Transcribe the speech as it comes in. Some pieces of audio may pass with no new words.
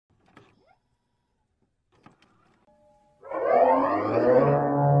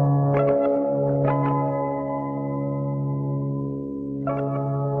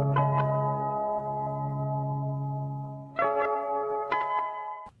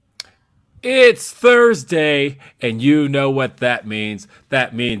It's Thursday, and you know what that means.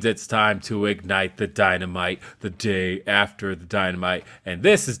 That means it's time to ignite the dynamite the day after the dynamite. And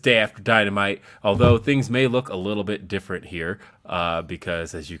this is Day After Dynamite, although things may look a little bit different here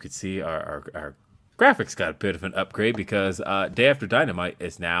because, as you can see, our graphics got a bit of an upgrade because Day After Dynamite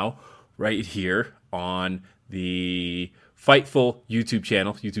is now right here on the Fightful YouTube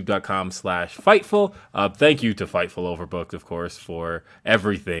channel, youtube.com/Fightful. Thank you to Fightful Overbooked, of course, for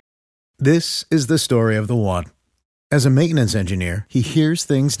everything. This is the story of the one. As a maintenance engineer, he hears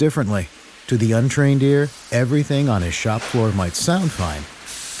things differently. To the untrained ear, everything on his shop floor might sound fine,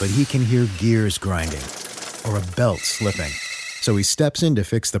 but he can hear gears grinding or a belt slipping. So he steps in to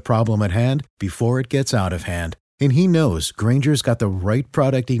fix the problem at hand before it gets out of hand. And he knows Grainger's got the right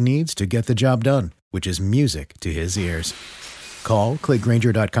product he needs to get the job done, which is music to his ears. Call, click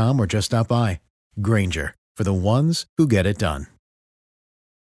Grainger.com, or just stop by. Grainger, for the ones who get it done.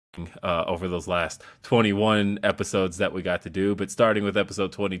 Over those last 21 episodes that we got to do, but starting with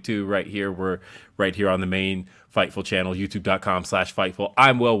episode 22 right here, we're right here on the main Fightful channel, youtube.com/Fightful.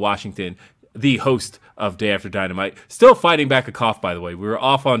 I'm Will Washington, the host of Day After Dynamite, still fighting back a cough, by the way. We were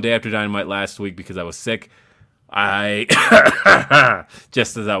off on Day After Dynamite last week because I was sick.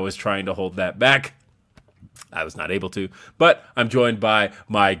 Just as I was trying to hold that back, I was not able to, but I'm joined by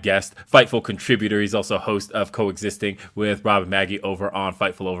my guest, Fightful contributor. He's also host of Coexisting with Rob and Maggie over on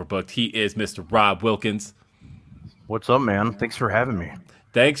Fightful Overbooked. He is Mr. Rob Wilkins. What's up, man? Thanks for having me.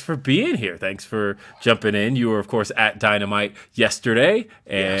 Thanks for being here. Thanks for jumping in. You were, of course, at Dynamite yesterday,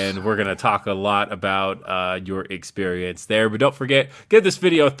 and We're going to talk a lot about your experience there. But don't forget, give this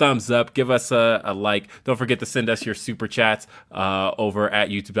video a thumbs up. Give us a like. Don't forget to send us your super chats over at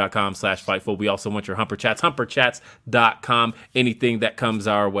youtube.com/Fightful. We also want your Humper Chats, humperchats.com. Anything that comes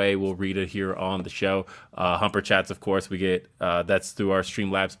our way, we'll read it here on the show. Humper Chats, of course, we get that's through our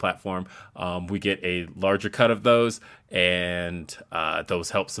Streamlabs platform. We get a larger cut of those, and those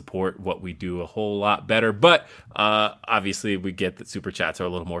help support what we do a whole lot better. But obviously, we get that super chats are a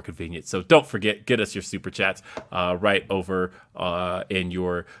little more convenient. So don't forget, get us your super chats right over in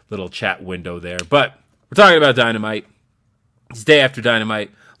your little chat window there. But we're talking about Dynamite. It's Day After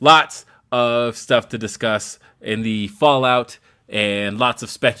Dynamite. Lots of stuff to discuss in the fallout and lots of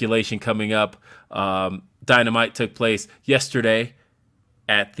speculation coming up. Dynamite took place yesterday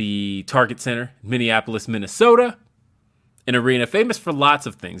at the Target Center, Minneapolis, Minnesota, an arena famous for lots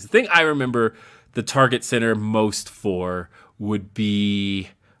of things. The thing I remember the Target Center most for would be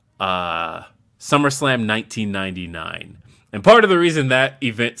SummerSlam 1999. And part of the reason that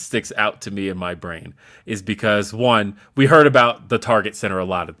event sticks out to me in my brain is because, one, we heard about the Target Center a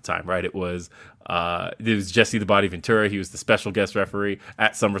lot at the time, right? It was Jesse the Body Ventura. He was the special guest referee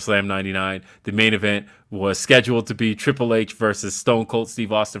at SummerSlam 99. The main event was scheduled to be Triple H versus Stone Cold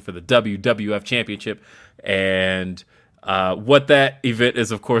Steve Austin for the WWF Championship. And what that event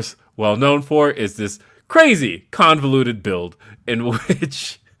is, of course, well known for is this crazy, convoluted build in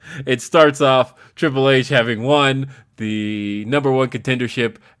which it starts off Triple H having won the number one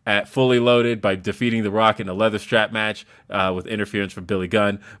contendership at Fully Loaded by defeating The Rock in a leather strap match with interference from Billy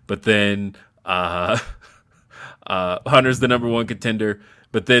Gunn. But then Hunter's the number one contender.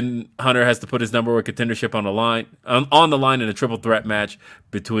 But then Hunter has to put his number one contendership on the line in a triple threat match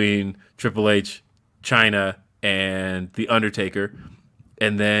between Triple H, Chyna, and The Undertaker.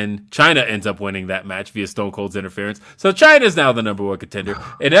 And then Chyna ends up winning that match via Stone Cold's interference. So Chyna is now the number one contender.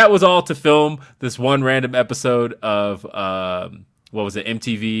 And that was all to film this one random episode of, what was it,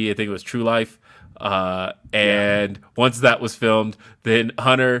 MTV? I think it was True Life. And once that was filmed, then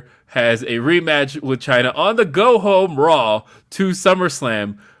Hunter has a rematch with Chyna on the Go Home Raw to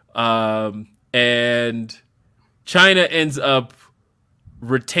SummerSlam. And Chyna ends up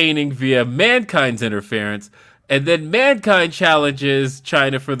retaining via Mankind's interference. And then Mankind challenges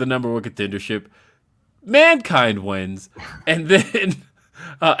Chyna for the number one contendership. Mankind wins. And then,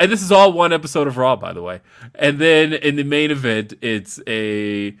 and this is all one episode of Raw, by the way. And then in the main event, it's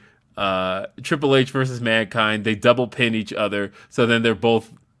a Triple H versus Mankind. They double pin each other. So then they're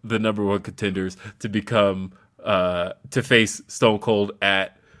both the number one contenders to become, to face Stone Cold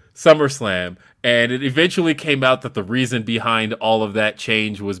at SummerSlam. And it eventually came out that the reason behind all of that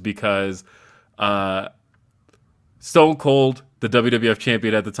change was because, Stone Cold, the WWF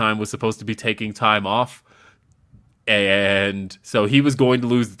champion at the time, was supposed to be taking time off. And so he was going to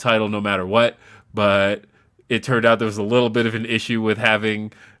lose the title no matter what. But it turned out there was a little bit of an issue with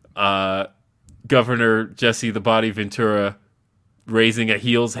having Governor Jesse the Body Ventura raising a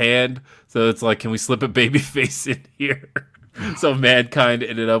heel's hand. So it's like, can we slip a babyface in here? So Mankind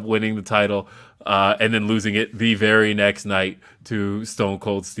ended up winning the title and then losing it the very next night to Stone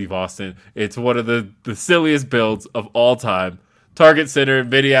Cold Steve Austin. It's one of the silliest builds of all time. Target Center in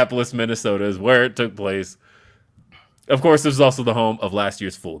Minneapolis, Minnesota is where it took place. Of course, this was also the home of last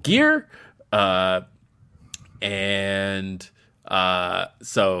year's Full Gear. So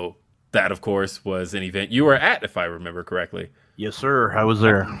that, of course, was an event you were at, if I remember correctly. Yes, sir. I was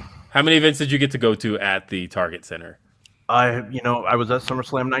there. How many events did you get to go to at the Target Center? I was at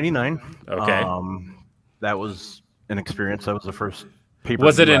SummerSlam 99. Okay. That was an experience. That was the first pay-per-view.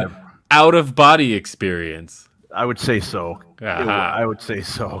 Was it an out-of-body experience? I would say so. I would say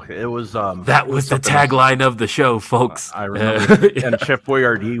so. It was. That was the tagline of the show, folks. I remember. And Chef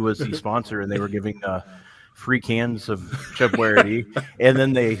Boyardee was the sponsor, and they were giving free cans of Chef Boyardee. And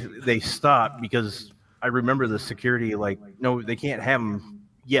then they stopped because I remember the security, like, no, they can't have them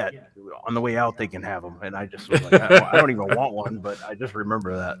yet. On the way out, they can have them. And I just was like, I don't even want one, but I just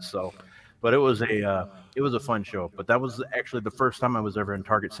remember that. So, but it was a fun show. But that was actually the first time I was ever in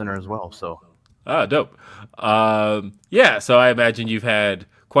Target Center as well. So. Oh, dope. Yeah, so I imagine you've had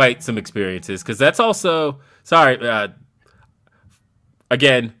quite some experiences, because that's also,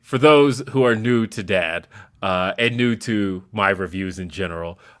 again, for those who are new to Dad and new to my reviews in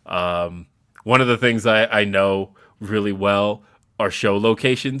general, one of the things I know really well are show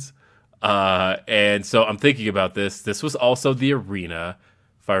locations. And so I'm thinking about this. This was also the arena,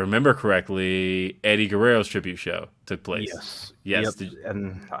 if I remember correctly, Eddie Guerrero's tribute show took place. Yes. Yep.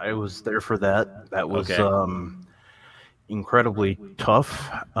 And I was there for that. That was incredibly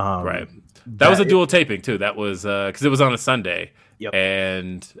tough. Right. That was a dual taping too. That was because it was on a Sunday. Yep.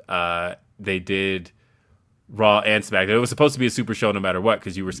 And they did Raw and SmackDown. It was supposed to be a super show no matter what,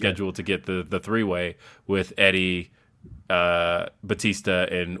 because you were scheduled to get the three-way with Eddie, Batista,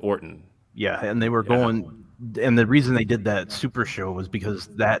 and Orton. Yeah, and they were going. And the reason they did that super show was because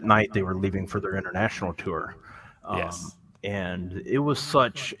that night they were leaving for their international tour. Yes. And it was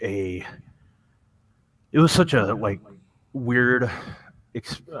such a like weird,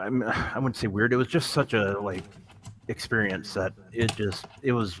 I wouldn't say weird. It was just such a like experience that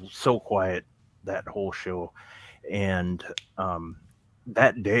it was so quiet, that whole show. And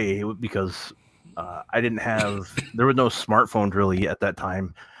that day, because there were no smartphones really at that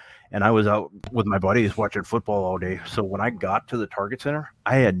time. And I was out with my buddies watching football all day. So when I got to the Target Center,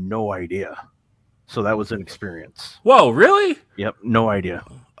 I had no idea. So that was an experience. Whoa, really? Yep, no idea.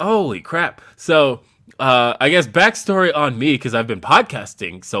 Holy crap. So I guess backstory on me, because I've been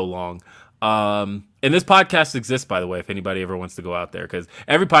podcasting so long. And this podcast exists, by the way, if anybody ever wants to go out there, because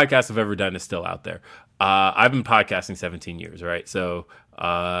every podcast I've ever done is still out there. I've been podcasting 17 years, right? So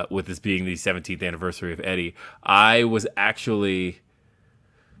with this being the 17th anniversary of Eddie, I was actually...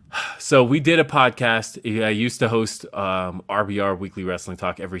 So we did a podcast. I used to host RBR Weekly Wrestling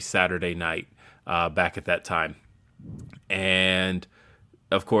Talk every Saturday night back at that time. And,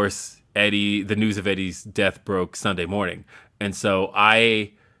 of course, the news of Eddie's death broke Sunday morning. And so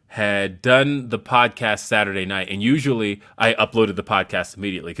I had done the podcast Saturday night. And usually I uploaded the podcast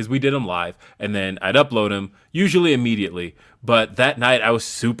immediately, because we did them live. And then I'd upload them usually immediately. But that night I was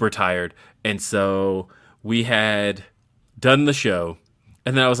super tired. And so we had done the show.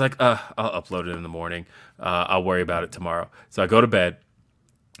 And then I was like, I'll upload it in the morning. I'll worry about it tomorrow. So I go to bed.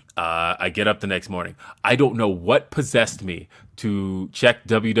 I get up the next morning. I don't know what possessed me to check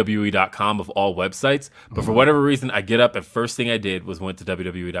WWE.com of all websites. But for whatever reason, I get up and first thing I did was went to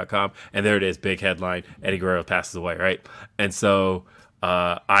WWE.com. And there it is, big headline, Eddie Guerrero passes away, right? And so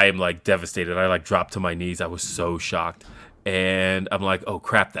I am like devastated. I like dropped to my knees. I was so shocked. And I'm like, oh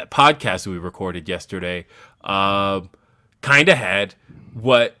crap, that podcast we recorded yesterday kind of had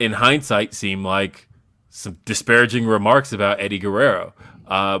what in hindsight seemed like some disparaging remarks about Eddie Guerrero.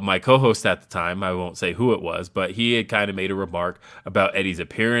 My co-host at the time, I won't say who it was, but he had kind of made a remark about Eddie's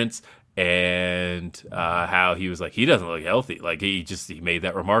appearance and how he was like, he doesn't look healthy. Like he made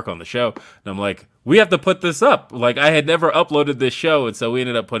that remark on the show. And I'm like, we have to put this up. Like I had never uploaded this show. And so we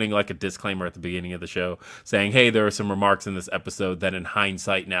ended up putting like a disclaimer at the beginning of the show saying, hey, there are some remarks in this episode that in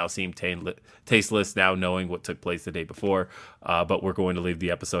hindsight now seem tasteless now knowing what took place the day before. But we're going to leave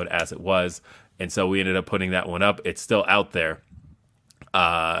the episode as it was. And so we ended up putting that one up. It's still out there.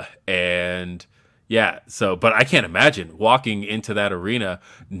 And yeah, but I can't imagine walking into that arena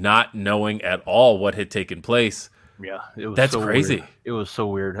not knowing at all what had taken place. Yeah, it was that's so crazy. Weird. It was so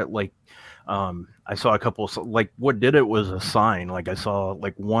weird. Like, I saw a couple, like what did it was a sign. Like I saw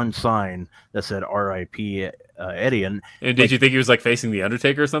like one sign that said R.I.P. Eddie. And did you think he was like facing the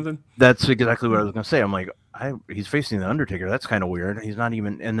Undertaker or something? That's exactly what I was going to say. I'm like, he's facing the Undertaker. That's kind of weird. He's not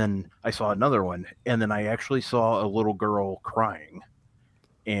even. And then I saw another one, and then I actually saw a little girl crying.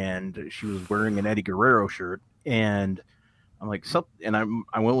 and she was wearing an Eddie Guerrero shirt, and I'm like, and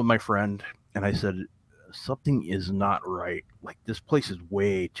I went with my friend, and I said, something is not right. Like, this place is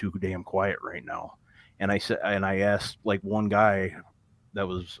way too damn quiet right now. And I asked like one guy that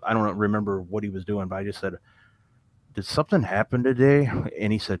was, I don't remember what he was doing, but I just said, did something happen today?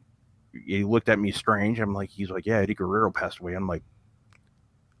 And he looked at me strange. He's like, yeah, Eddie Guerrero passed away. I'm like,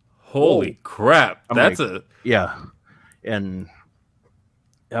 holy crap. yeah. And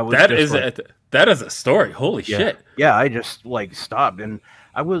that is a story. Holy shit. Yeah. I just like stopped, and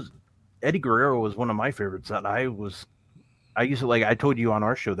Eddie Guerrero was one of my favorites that I used to, like, I told you on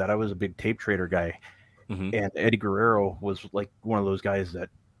our show that I was a big tape trader guy. Mm-hmm. And Eddie Guerrero was like one of those guys that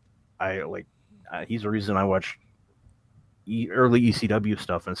I like. He's the reason I watched early ECW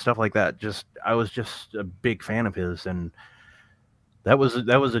stuff and stuff like that. I was just a big fan of his, and that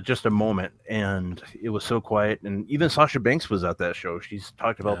was just a moment, and it was so quiet. And even Sasha Banks was at that show. She's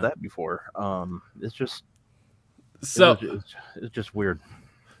talked about that before. It's just it's just weird.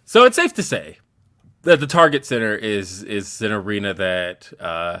 So it's safe to say that the Target Center is an arena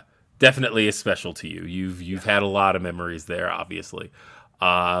that definitely is special to you. You've had a lot of memories there, obviously.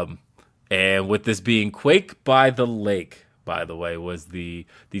 And with this being Quake by the Lake, by the way, was the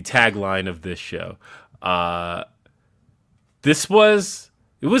tagline of this show. It was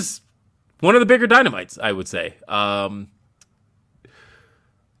one of the bigger Dynamites, I would say.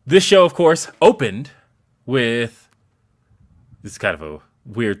 This show, of course, opened with, this is kind of a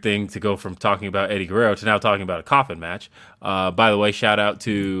weird thing to go from talking about Eddie Guerrero to now talking about a coffin match. By the way, shout out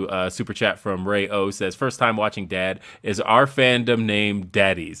to Super Chat from Ray O, says, first time watching Dad. Is our fandom named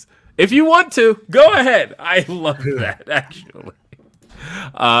Daddies? If you want to, go ahead. I love that, actually.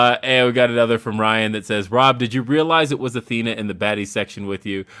 And we got another from Ryan that says, Rob, did you realize it was Athena in the baddies section with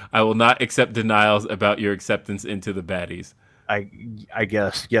you? I will not accept denials about your acceptance into the baddies. I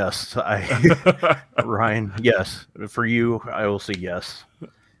guess, yes. Ryan, yes. For you, I will say yes.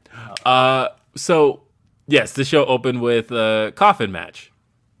 So, yes, the show opened with a coffin match.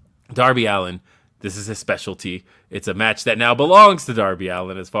 Darby Allin, this is his specialty. It's a match that now belongs to Darby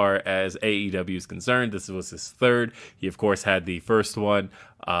Allin as far as AEW is concerned. This was his third. He, of course, had the first one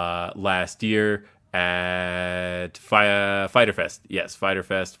last year at Fyter Fest. Yes, Fyter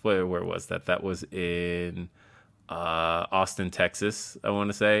Fest. Where was that? That was in Austin, Texas, I want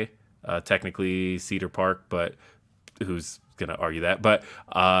to say. Technically Cedar Park, but who's going to argue that? But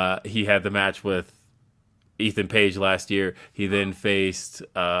he had the match with Ethan Page last year. He then faced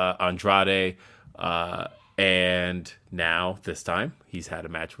Andrade, and now this time he's had a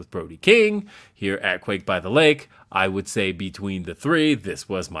match with Brody King here at Quake by the Lake. I would say between the three, this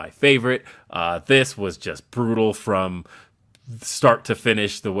was my favorite. This was just brutal from start to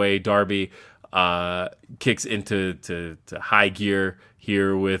finish, the way Darby kicks into high gear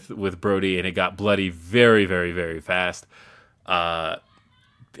here with Brody, and it got bloody very, very, very fast.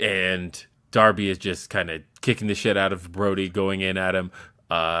 And Darby is just kind of kicking the shit out of Brody, going in at him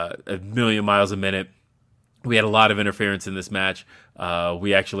a million miles a minute. We had a lot of interference in this match.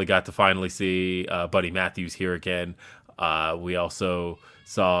 We actually got to finally see Buddy Matthews here again. We also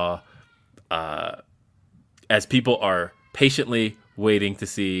saw, as people are patiently waiting to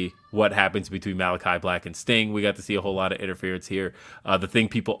see what happens between Malachi Black and Sting, we got to see a whole lot of interference here. The thing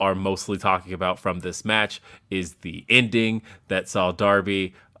people are mostly talking about from this match is the ending that saw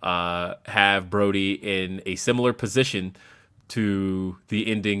Darby have Brody in a similar position to the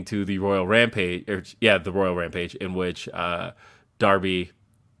ending to the Royal Rampage, the Royal Rampage, in which Darby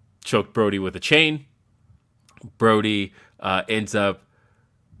choked Brody with a chain. Brody ends up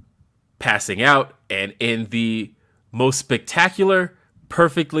passing out, and in the most spectacular,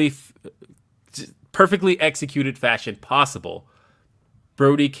 perfectly executed fashion possible,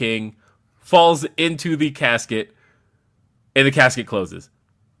 Brody King falls into the casket, and the casket closes.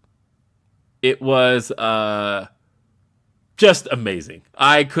 It was just amazing.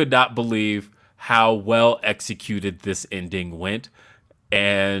 I could not believe how well executed this ending went,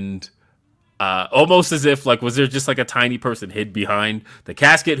 and almost as if, like, was there just like a tiny person hid behind the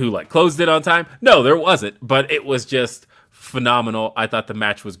casket who like closed it on time? No, there wasn't, but it was just phenomenal. I thought the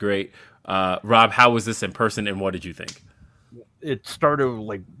match was great. Rob, how was this in person, and what did you think? It started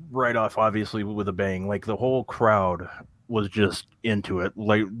like right off, obviously, with a bang. Like, the whole crowd was just into it.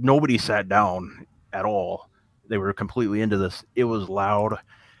 Like, nobody sat down at all. They were completely into this. It was loud.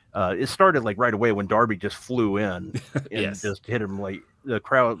 It started like right away when Darby just flew in and just hit him. Like, the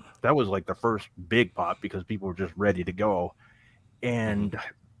crowd, that was like the first big pop because people were just ready to go. And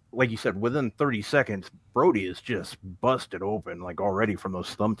like you said, within 30 seconds, Brody is just busted open, like already from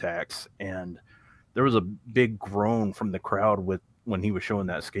those thumbtacks. And there was a big groan from the crowd with when he was showing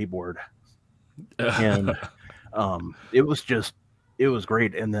that skateboard, and it was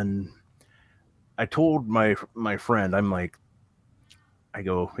great. And then I told my friend, I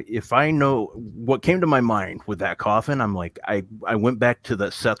go, if I know what came to my mind with that coffin, I'm like, I went back to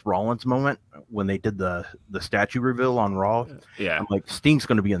the Seth Rollins moment when they did the statue reveal on Raw. Yeah. I'm like, Sting's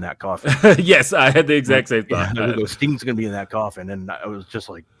going to be in that coffin. Yes, I had the exact same thought. Yeah, go, Sting's going to be in that coffin. And I was just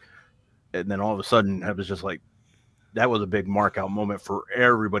like, and then all of a sudden I was just like, that was a big mark out moment for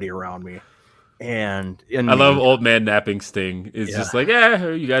everybody around me. And I love old man napping Sting. It's just like,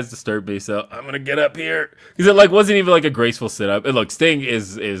 you guys disturb me, so I'm gonna get up here, because it like wasn't even like a graceful sit up. And look, Sting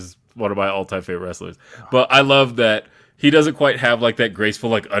is one of my all time favorite wrestlers, but I love that he doesn't quite have like that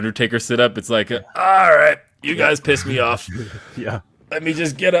graceful like Undertaker sit up. It's like, all right, you guys piss me off. Yeah, let me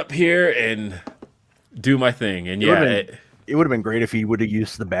just get up here and do my thing. And it would have been great if he would have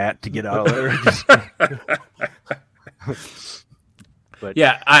used the bat to get out of there. But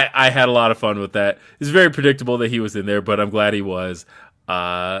yeah, I had a lot of fun with that. It's very predictable that he was in there, but I'm glad he was.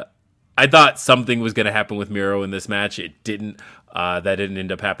 I thought something was going to happen with Miro in this match. It didn't. That didn't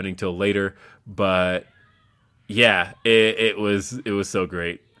end up happening till later. But yeah, it was so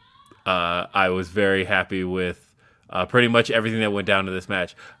great. I was very happy with pretty much everything that went down to this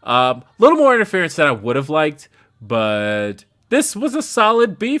match. A little more interference than I would have liked, but this was a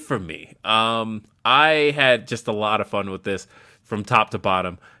solid B for me. I had just a lot of fun with this from top to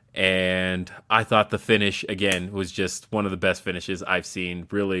bottom, and I thought the finish again was just one of the best finishes I've seen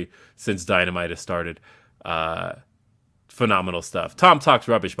really since Dynamite has started. Phenomenal stuff. Tom Talks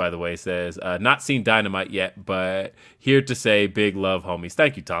Rubbish, by the way, says not seen Dynamite yet, but here to say big love, homies.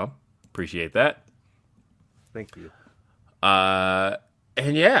 Thank you, Tom. Appreciate that. Thank you. And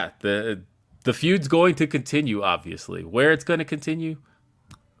yeah, the feud's going to continue. Obviously, where it's going to continue,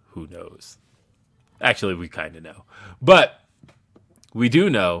 who knows? Actually, we kind of know, but we do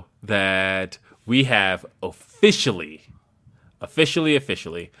know that we have officially,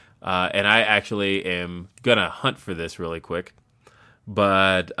 and I actually am going to hunt for this really quick,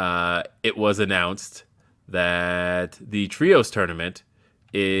 but it was announced that the Trios tournament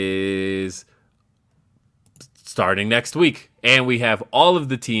is starting next week, and we have all of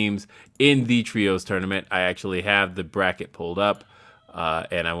the teams in the Trios tournament. I actually have the bracket pulled up,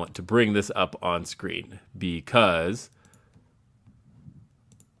 and I want to bring this up on screen because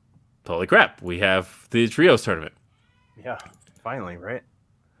holy crap, we have the Trios tournament. Yeah, finally, right?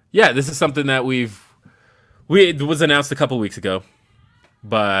 Yeah, this is something that it was announced a couple weeks ago,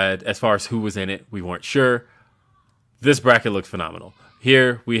 but as far as who was in it, we weren't sure. This bracket looks phenomenal.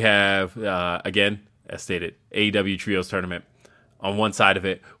 Here we have, again, as stated, AEW Trios tournament. On one side of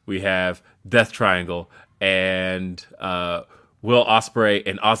it, we have Death Triangle and Will Ospreay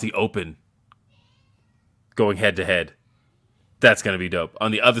and Aussie Open going head to head. That's going to be dope. On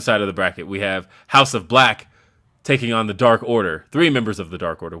the other side of the bracket, we have House of Black taking on the Dark Order. 3 members of the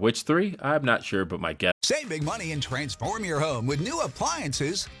Dark Order. Which 3? I'm not sure, but my guess. Save big money and transform your home with new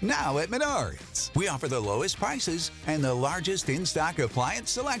appliances now at Menards. We offer the lowest prices and the largest in-stock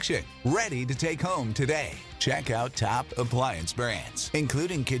appliance selection. Ready to take home today. Check out top appliance brands,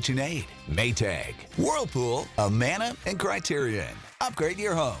 including KitchenAid, Maytag, Whirlpool, Amana, and Criterion. Upgrade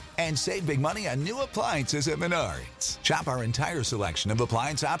your home and save big money on new appliances at Menards. Shop our entire selection of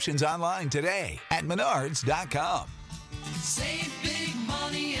appliance options online today at Menards.com. Save big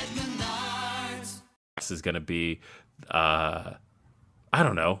money at Menards. This is going to be, I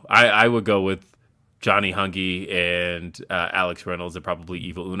don't know. I would go with Johnny Hungy and Alex Reynolds and probably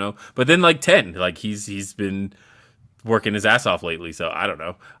Evil Uno. But then like 10, like he's been working his ass off lately, so I don't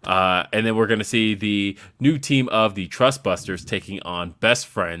know. And then we're going to see the new team of the Trustbusters taking on Best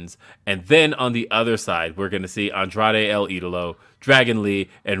Friends. And then on the other side, we're going to see Andrade El Idolo, Dragon Lee,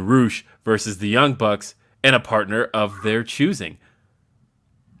 and Roosh versus the Young Bucks and a partner of their choosing.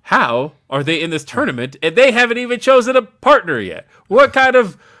 How are they in this tournament and they haven't even chosen a partner yet? What kind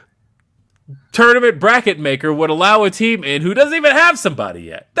of tournament bracket maker would allow a team in who doesn't even have somebody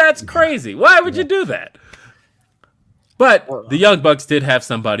yet? That's crazy. Why would you do that? But the Young Bucks did have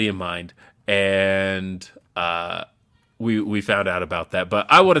somebody in mind, and we found out about that. But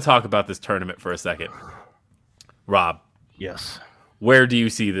I want to talk about this tournament for a second. Rob. Yes. Where do you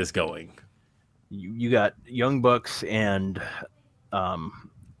see this going? You got Young Bucks and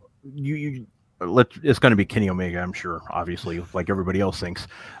it's going to be Kenny Omega, I'm sure, obviously, like everybody else thinks.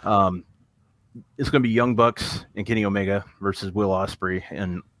 It's going to be Young Bucks and Kenny Omega versus Will Ospreay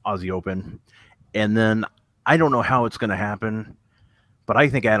and Aussie Open. And then I don't know how it's going to happen, but I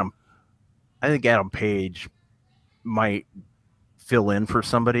think Adam Page might fill in for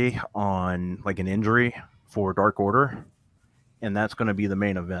somebody on like an injury for Dark Order. and that's going to be the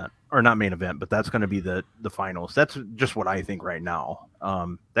main event, or not main event, but that's going to be the finals. That's just what I think right now.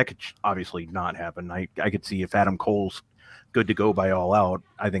 That could obviously not happen. I could see if Adam Cole's good to go by All Out,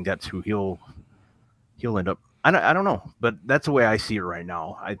 I think that's who he'll end up. I don't know, but that's the way I see it right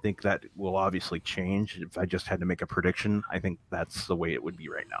now. I think that will obviously change. If I just had to make a prediction, I think that's the way it would be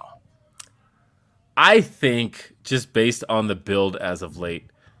right now. I think just based on the build as of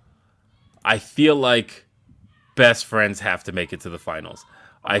late, I feel like best friends have to make it to the finals.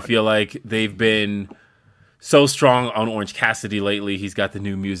 I feel like they've been so strong on Orange Cassidy lately. He's got the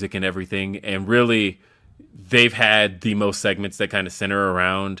new music and everything, and really they've had the most segments that kind of center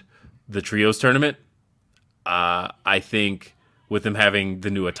around the trios tournament. I think with them having the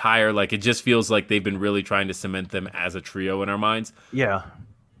new attire, like it just feels like they've been really trying to cement them as a trio in our minds. Yeah.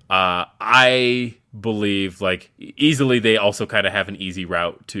 I believe like easily they also kind of have an easy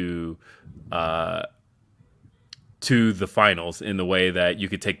route to the finals in the way that you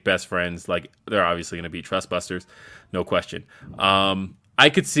could take best friends. Like they're obviously going to be Trustbusters, no question. I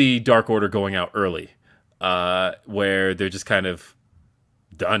could see Dark Order going out early, where they're just kind of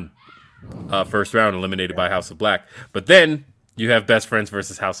done. First round eliminated by House of Black. But then you have Best Friends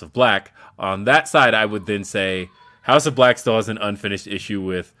versus House of Black. On that side, I would then say House of Black still has an unfinished issue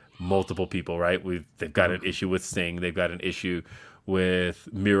with multiple people, right? They've got an issue with Sting. They've got an issue with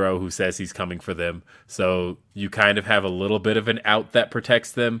Miro, who says he's coming for them. So you kind of have a little bit of an out that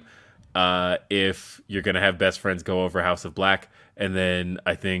protects them if you're going to have Best Friends go over House of Black. And then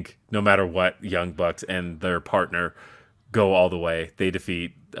I think no matter what, Young Bucks and their partner go all the way. They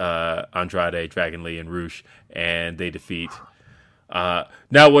defeat Andrade, Dragon Lee, and Roosh, and they defeat. Now,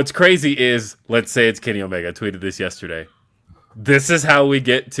 what's crazy is, let's say it's Kenny Omega. I tweeted this yesterday. This is how we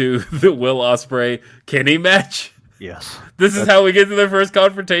get to the Will Ospreay Kenny match. Yes. This is how we get to their first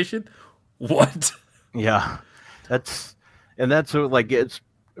confrontation. What? Yeah, that's like it's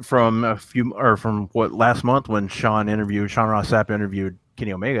from what last month when Sean Ross Sapp interviewed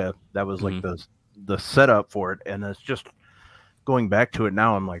Kenny Omega. That was like the setup for it, and it's just. Going back to it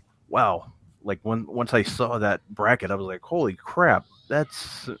now, I'm like, wow. Like once I saw that bracket, I was like, holy crap, that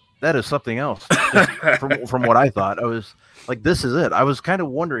is something else. from what I thought, I was like, this is it. I was kind of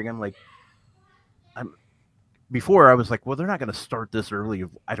wondering. Before I was like, well, they're not going to start this early,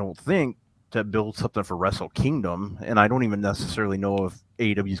 I don't think, to build something for Wrestle Kingdom, and I don't even necessarily know if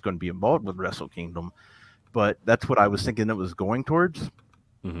AEW is going to be involved with Wrestle Kingdom, but that's what I was thinking it was going toward.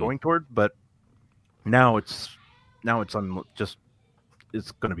 But now it's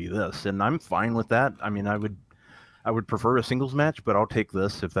it's going to be this, and I'm fine with that. I mean, I would prefer a singles match, but I'll take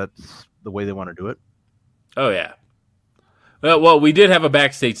this if that's the way they want to do it. Oh yeah. Well, we did have a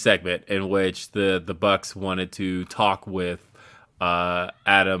backstage segment in which the Bucks wanted to talk with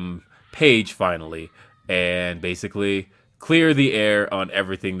Adam Page finally, and basically clear the air on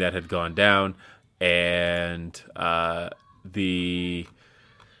everything that had gone down, and the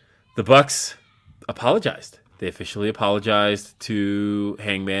Bucks apologized. They officially apologized to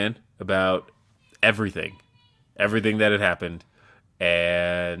Hangman about everything that had happened,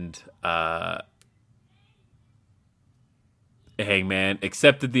 and Hangman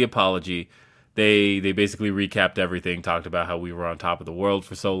accepted the apology. They basically recapped everything, talked about how we were on top of the world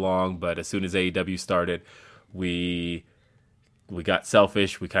for so long, but as soon as AEW started, we got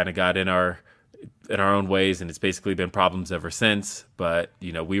selfish. We kind of got in our own ways, and it's basically been problems ever since. But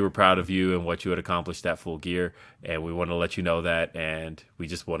we were proud of you and what you had accomplished at Full Gear, and we want to let you know that, and we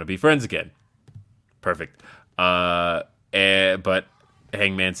just want to be friends again. Perfect. But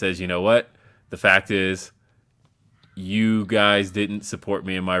Hangman says, you know what? The fact is, you guys didn't support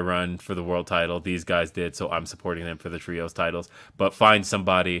me in my run for the world title. These guys did, so I'm supporting them for the trios titles. But find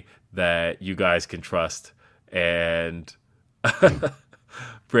somebody that you guys can trust. And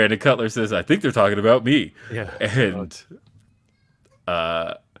Brandon Cutler says, I think they're talking about me. Yeah. And,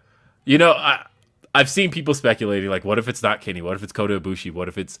 I've seen people speculating, like, what if it's not Kenny? What if it's Kota Ibushi? What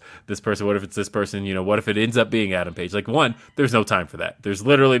if it's this person? What if it's this person? What if it ends up being Adam Page? Like, one, there's no time for that. There's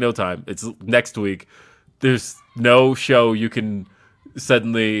literally no time. It's next week. There's no show you can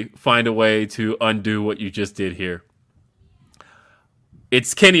suddenly find a way to undo what you just did here.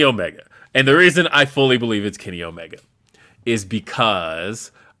 It's Kenny Omega. And the reason I fully believe it's Kenny Omega is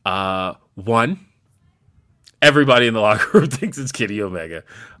because, one, everybody in the locker room thinks it's Kenny Omega.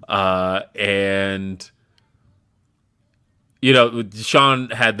 And,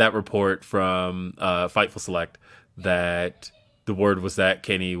 Sean had that report from Fightful Select that the word was that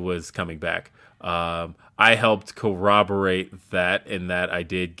Kenny was coming back. I helped corroborate that in that I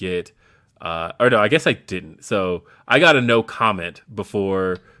did get, I guess I didn't. So I got a no comment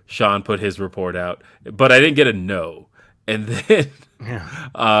before Sean put his report out, but I didn't get a no. And then,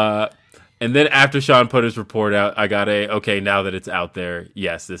 and then after Sean put his report out, I got okay, now that it's out there,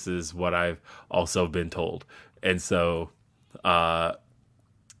 yes, this is what I've also been told. And so that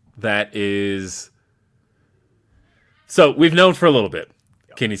is, so we've known for a little bit,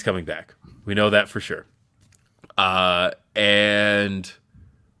 Kenny's coming back. We know that for sure. And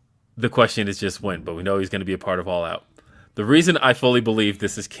the question is just when, but we know he's going to be a part of All Out. The reason I fully believe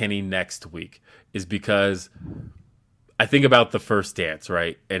this is Kenny next week is because I think about the first dance,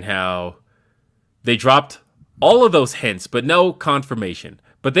 right? And how they dropped all of those hints, but no confirmation.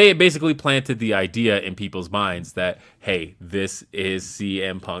 But they basically planted the idea in people's minds that, hey, this is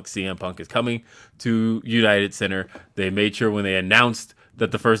CM Punk. CM Punk is coming to United Center. They made sure when they announced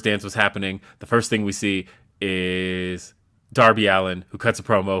that the first dance was happening, the first thing we see is Darby Allin, who cuts a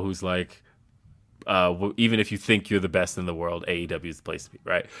promo, who's like, even if you think you're the best in the world, AEW is the place to be,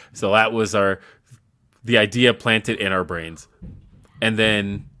 right? So that was the idea planted in our brains. And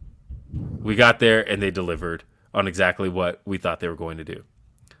then we got there and they delivered on exactly what we thought they were going to do.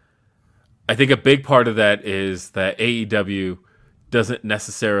 I think a big part of that is that AEW doesn't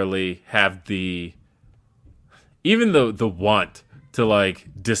necessarily have even the want to like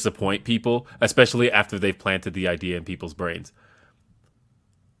disappoint people, especially after they've planted the idea in people's brains.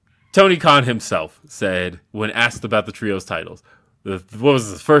 Tony Khan himself said, when asked about the trios titles, what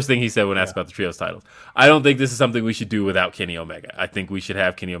was the first thing he said when asked about the trios titles? I don't think this is something we should do without Kenny Omega. I think we should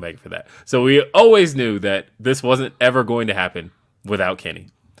have Kenny Omega for that. So we always knew that this wasn't ever going to happen without Kenny.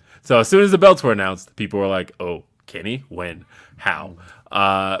 So as soon as the belts were announced, people were like, oh, Kenny? When? How?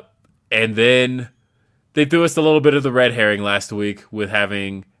 And then they threw us a little bit of the red herring last week with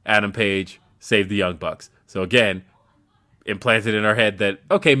having Adam Page save the Young Bucks. So again, implanted in our head that,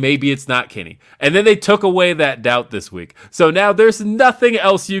 okay, maybe it's not Kenny. And then they took away that doubt this week. So now there's nothing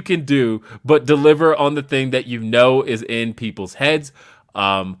else you can do but deliver on the thing that you know is in people's heads.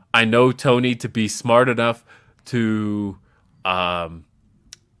 I know Tony to be smart enough to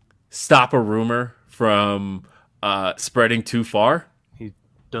stop a rumor from spreading too far. He's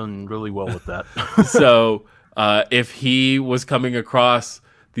done really well with that. So if he was coming across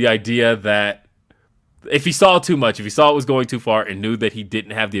the idea that if he saw too much, if he saw it was going too far and knew that he didn't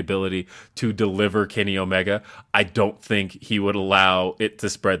have the ability to deliver Kenny Omega, I don't think he would allow it to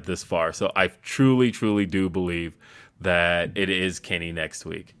spread this far. So I truly, truly do believe that it is Kenny next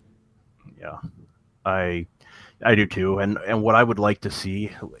week. Yeah, I do too. And what I would like to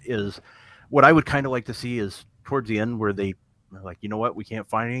see is, what I would kind of like to see is towards the end where they are like, you know what, we can't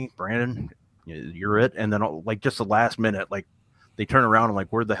find any, Brandon, you're it. And then like just the last minute, like, they turn around and like,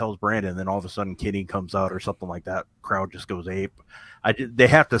 where the hell's Brandon? And then all of a sudden Kenny comes out or something like that. Crowd just goes ape. They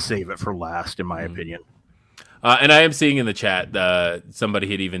have to save it for last, in my opinion. And I am seeing in the chat,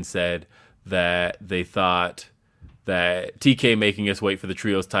 somebody had even said that they thought that TK making us wait for the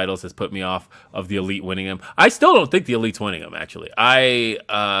trios titles has put me off of the Elite winning them. I still don't think the Elite's winning them, actually. I've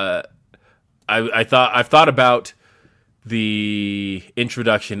thought about the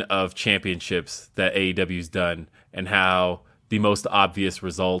introduction of championships that AEW's done and how the most obvious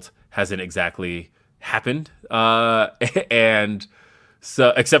result hasn't exactly happened. And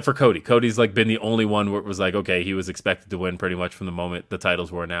so, except for Cody. Cody's like been the only one where it was like, okay, he was expected to win pretty much from the moment the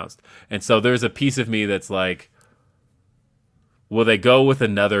titles were announced. And so there's a piece of me that's like, will they go with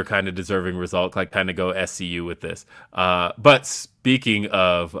another kind of deserving result, like kind of go SCU with this? But speaking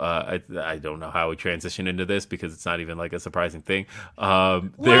of, I don't know how we transition into this because it's not even like a surprising thing. There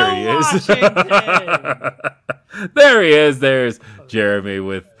he is. There he is. There's Jeremy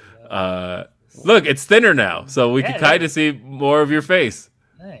with, look, it's thinner now, so we can kind of see more of your face.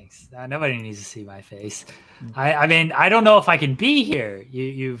 Thanks. Nobody needs to see my face. I mean, I don't know if I can be here.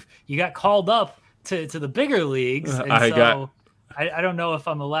 You got called up to the bigger leagues, and I don't know if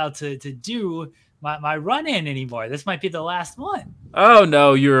I'm allowed to do my run-in anymore. This might be the last one. Oh,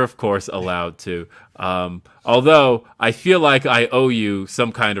 no, you're, of course, allowed to. Although, I feel like I owe you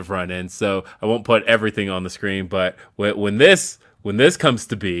some kind of run-in, so I won't put everything on the screen. But when this comes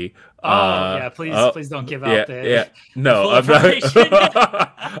to be... please don't give out the... Yeah, no, I'm not...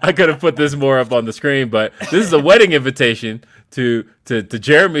 I could have put this more up on the screen, but this is a wedding invitation to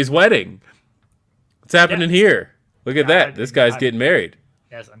Jeremy's wedding. What's happening here? Look at that. This guy's getting married.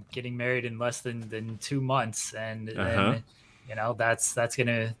 Yes, I'm getting married in less than 2 months, and that's gonna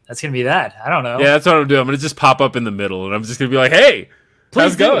be that. I don't know. Yeah, that's what I'm doing. I'm gonna just pop up in the middle, and I'm just gonna be like, "Hey,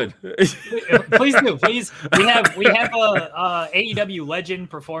 how's it going?" Please do. Please, we have a AEW legend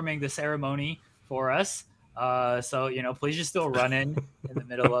performing the ceremony for us. So, please just do a run-in in the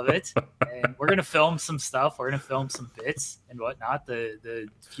middle of it. And we're going to film some stuff. We're going to film some bits and whatnot. The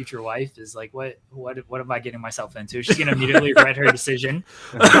future wife is like, what am I getting myself into? She's going to immediately regret her decision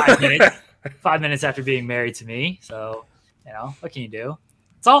 5 minutes after being married to me. So, what can you do?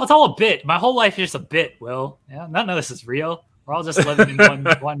 It's all a bit. My whole life is just a bit, Will. Yeah, none of this is real. We're all just living in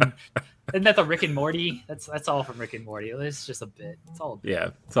one. Isn't that the Rick and Morty? That's all from Rick and Morty. It's just a bit. It's all a bit. Yeah,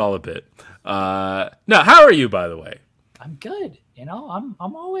 it's all a bit. Now, how are you, by the way? I'm good. I'm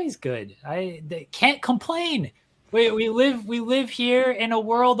always good. They can't complain. We live here in a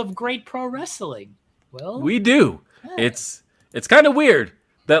world of great pro wrestling. Well, we do. Yeah. It's kind of weird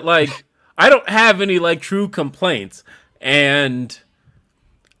that I don't have any true complaints, and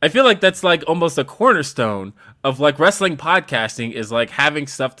I feel like that's almost a cornerstone of wrestling podcasting is having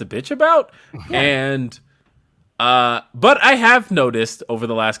stuff to bitch about. And but I have noticed over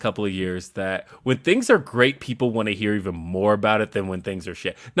the last couple of years that when things are great, people want to hear even more about it than when things are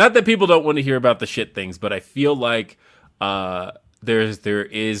shit. Not that people don't want to hear about the shit things, but I feel like there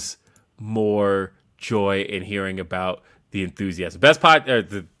is more joy in hearing about the enthusiasm.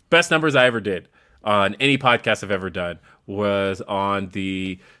 The best numbers I ever did on any podcast I've ever done was on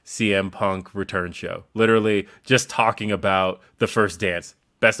the CM Punk return show. Literally just talking about the first dance.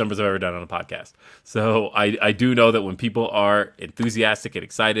 Best numbers I've ever done on a podcast. So I do know that when people are enthusiastic and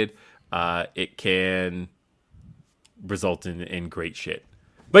excited, it can result in great shit.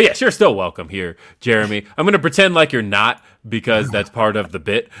 But yes, you're still welcome here, Jeremy. I'm going to pretend like you're not because that's part of the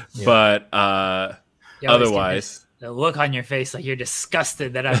bit. Yeah. But otherwise... The look on your face like you're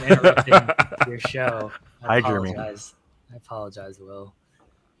disgusted that I'm interrupting your show. Hi, Jeremy. I apologize, Will.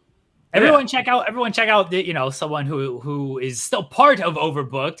 Everyone check out the, someone who is still part of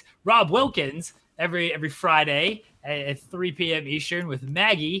Overbooked, Rob Wilkins, every Friday at 3 p.m. Eastern with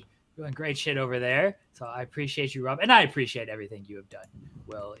Maggie, doing great shit over there. So I appreciate you, Rob, and I appreciate everything you have done.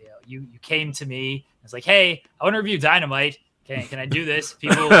 Will, you came to me. It's like, hey, I want to review Dynamite. Can I do this?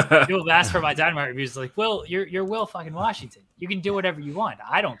 People have asked for my Dynamite reviews. Like, Will, you're Will fucking Washington. You can do whatever you want.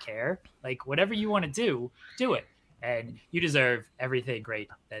 I don't care. Whatever you want to do it. And you deserve everything great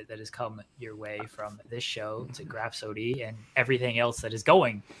that has come your way from this show to Grapsody and everything else that is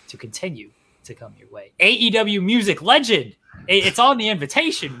going to continue to come your way. AEW Music Legend. It's on the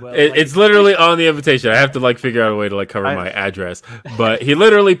invitation, Will. It's literally on the invitation. I have to figure out a way to cover my address. But he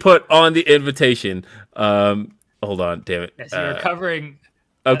literally put on the invitation. Hold on, damn it. Yes, you're covering.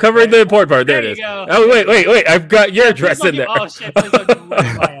 I'm covering the important part. There it is. Go. Oh, wait. I've got your address in there. Oh, shit. Please don't give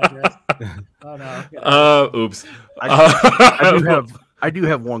away my address. Oh, no. Oops. I do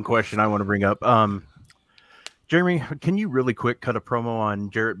have one question I want to bring up. Jeremy, can you really quick cut a promo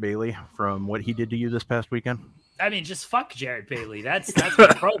on Jarrett Bailey from what he did to you this past weekend? I mean, just fuck Jarrett Bailey. That's my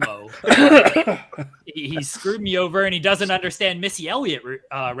promo. He screwed me over, and he doesn't understand Missy Elliott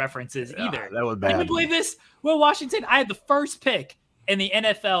references either. That was bad. Can you believe this? Will Washington, I had the first pick in the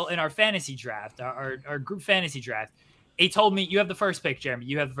NFL in our fantasy draft, our group fantasy draft. He told me, you have the first pick, Jeremy.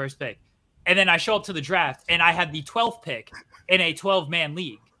 You have the first pick. And then I show up to the draft, and I had the 12th pick in a 12-man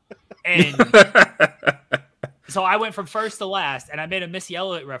league. And so I went from first to last, and I made a Missy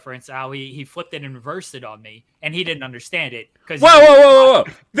Elliott reference, how he flipped it and reversed it on me, and he didn't understand it. Whoa.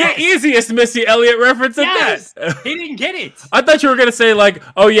 The easiest Missy Elliott reference at that. He didn't get it. I thought you were going to say,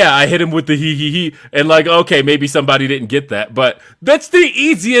 oh, yeah, I hit him with the he, and okay, maybe somebody didn't get that. But that's the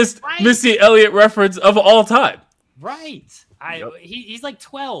easiest Missy Elliott reference of all time. Right. He's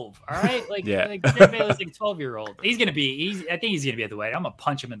 12, all right? Jarrett Bailey's a 12-year-old. I think he's gonna be at the wedding. I'm gonna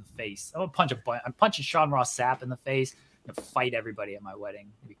punch him in the face. I'm punching Sean Ross Sapp in the face. I'm gonna fight everybody at my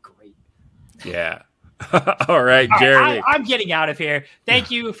wedding. It'd be great. Yeah. All right, Jeremy. I'm getting out of here. Thank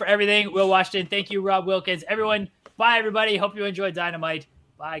you for everything, Will Washington. Thank you, Rob Wilkins. Everyone, bye, everybody. Hope you enjoyed Dynamite.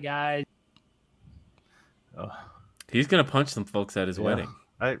 Bye, guys. He's gonna punch some folks at his wedding.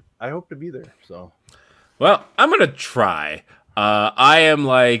 I hope to be there. So. Well, I'm going to try. I am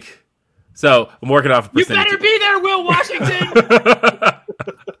so I'm working off a percentage. You better be there, Will Washington!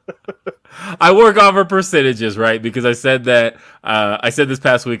 I work off of percentages, right? Because I said that, I said this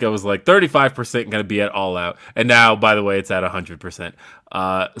past week I was 35% going to be at All Out. And now, by the way, it's at 100%.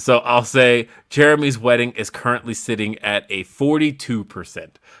 So I'll say Jeremy's wedding is currently sitting at a 42%.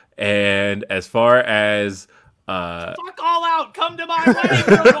 And as far as... fuck All Out! Come to my wedding,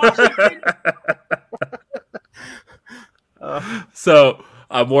 Will Washington! So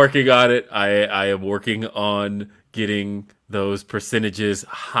I'm working on it. I am working on getting those percentages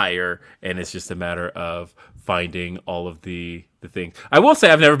higher, and it's just a matter of finding all of the things. I will say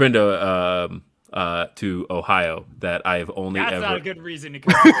I've never been to Ohio. That I have only That's ever. Not a good reason to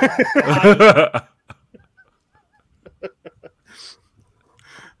come.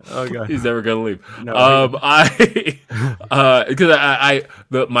 Oh god, he's never gonna leave. No.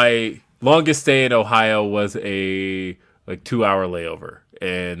 My longest stay in Ohio was a 2-hour layover,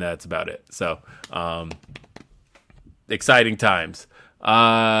 and that's about it. So, exciting times.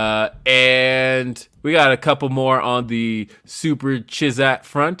 And we got a couple more on the Super Chizat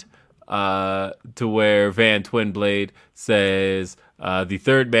front, to where Van Twinblade says, the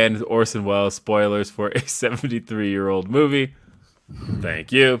third man is Orson Welles. Spoilers for a 73-year-old movie.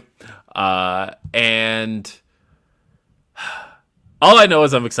 Thank you. And all I know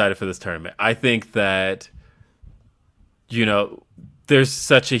is I'm excited for this tournament. I think that, there's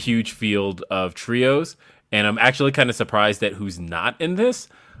such a huge field of trios, and I'm actually kind of surprised at who's not in this.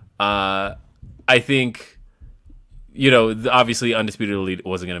 I think, obviously Undisputed Elite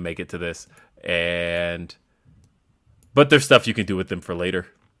wasn't going to make it to this, but there's stuff you can do with them for later.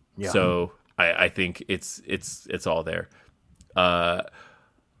 Yeah. So I think it's all there. On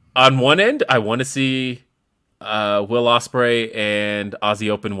one end, I want to see Will Ospreay and Aussie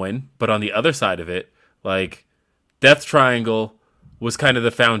Open win, but on the other side of it, Death Triangle was kind of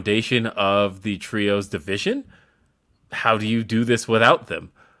the foundation of the trios division. How do you do this without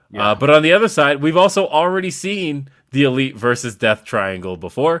them? Yeah. But on the other side, we've also already seen the Elite versus Death Triangle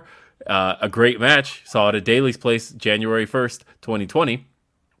before. A great match. Saw it at Daly's Place January 1st, 2020.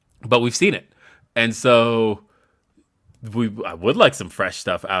 But we've seen it. And so I would like some fresh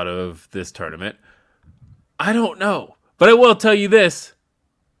stuff out of this tournament. I don't know. But I will tell you this.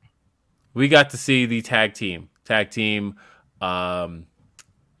 We got to see the tag team.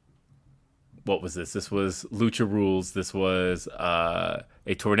 What was this? This was Lucha Rules. This was a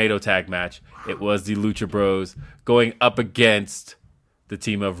tornado tag match. It was the Lucha Bros going up against the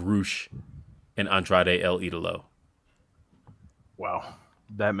team of Rush and Andrade El Idolo. Wow,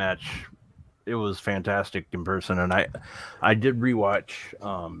 that match, it was fantastic in person, and I did rewatch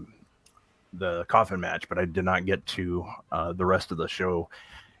the Coffin match, but I did not get to the rest of the show.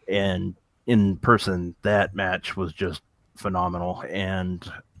 And in person, that match was just phenomenal, and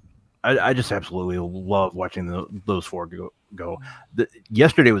I just absolutely love watching those four go.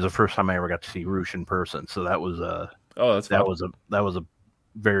 Yesterday was the first time I ever got to see Rush in person, so that was that was a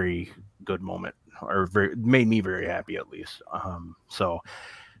very good moment, or made me very happy at least. So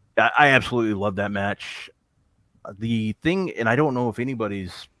I absolutely love that match. The thing, and I don't know if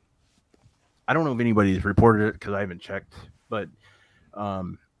anybody's reported it because I haven't checked, but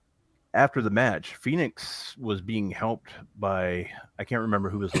after the match, Phoenix was being helped by, I can't remember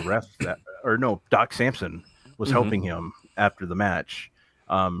who was the ref Doc Sampson was helping him after the match.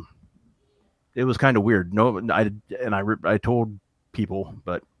 It was kind of weird. I told people,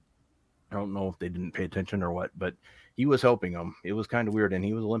 but I don't know if they didn't pay attention or what, but he was helping him. It was kind of weird, and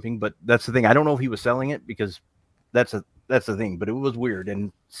he was limping, but that's the thing. I don't know if he was selling it, because that's the thing, but it was weird,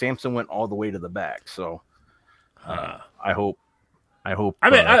 and Sampson went all the way to the back. So I hope. I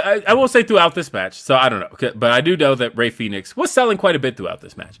mean, I will say throughout this match, so I don't know, but I do know that Rey Fenix was selling quite a bit throughout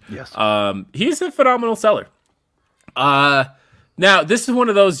this match. Yes. He's a phenomenal seller. Now, this is one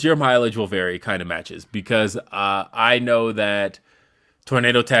of those your mileage will vary kind of matches, because I know that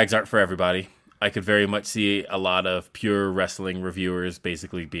tornado tags aren't for everybody. I could very much see a lot of pure wrestling reviewers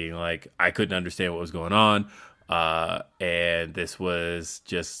basically being like, I couldn't understand what was going on, and this was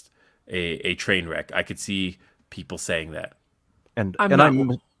just a train wreck. I could see people saying that. Sorry,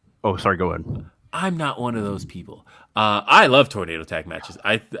 go ahead. I'm not one of those people. I love tornado tag matches.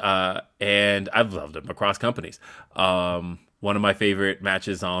 And I've loved them across companies. One of my favorite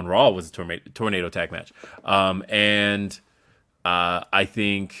matches on Raw was a tornado tag match. And I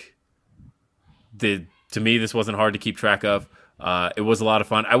think to me, this wasn't hard to keep track of. It was a lot of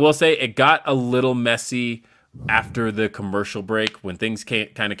fun. I will say it got a little messy after the commercial break when things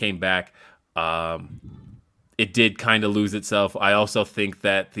kind of came back. It did kind of lose itself. I also think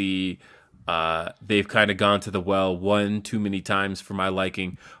that they've kind of gone to the well one too many times for my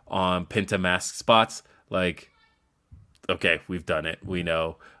liking on Penta mask spots. Like, okay, we've done it. We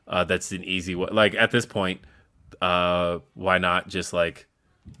know that's an easy way. Like, at this point, why not just tie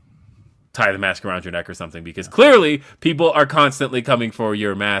the mask around your neck or something? Because clearly people are constantly coming for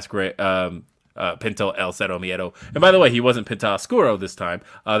your mask, right? Pinto El Cero Miedo. And by the way, he wasn't Pinta Oscuro this time.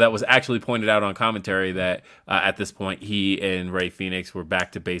 That was actually pointed out on commentary that at this point, he and Rey Fenix were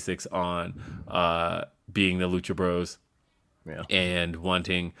back to basics on being the Lucha Bros, and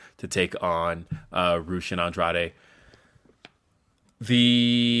wanting to take on Rush and Andrade.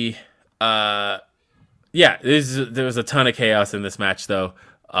 There was a ton of chaos in this match, though.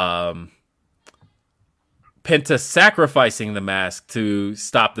 Penta sacrificing the mask to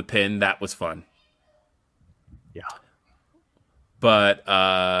stop the pin, that was fun. Yeah.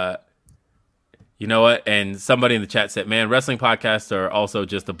 But you know what? And somebody in the chat said, man, wrestling podcasts are also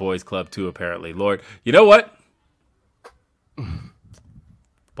just a boys club too, apparently. Lord, you know what?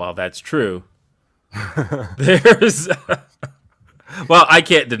 While that's true, there's... well, I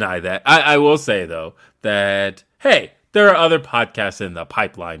can't deny that. I will say, though, that, hey, there are other podcasts in the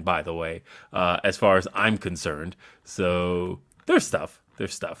pipeline, by the way, as far as I'm concerned. So there's stuff.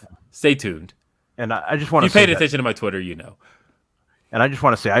 There's stuff. Stay tuned. And I just want to say, if you paid attention to my Twitter, you know. And I just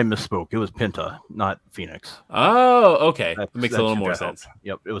want to say I misspoke. It was Penta, not Phoenix. Oh, okay. That makes a little more sense.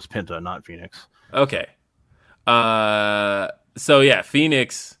 Yep, it was Penta, not Phoenix. Okay. So, yeah,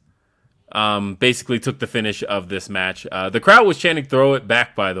 Phoenix basically took the finish of this match. The crowd was chanting, throw it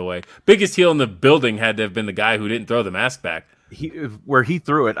back, by the way. Biggest heel in the building had to have been the guy who didn't throw the mask back. Where he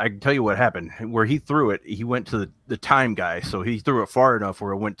threw it, I can tell you what happened. Where he threw it, he went to the time guy. So he threw it far enough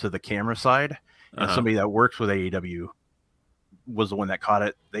where it went to the camera side. And somebody that works with AEW was the one that caught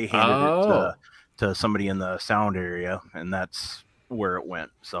it. They handed it to somebody in the sound area, and that's where it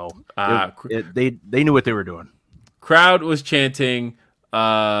went. So they knew what they were doing. Crowd was chanting...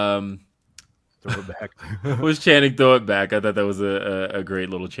 throw it back. Was chanting throw it back. I thought that was a great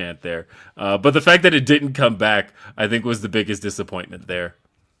little chant there. But the fact that it didn't come back, I think, was the biggest disappointment there.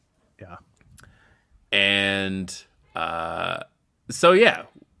 Yeah. And so, yeah,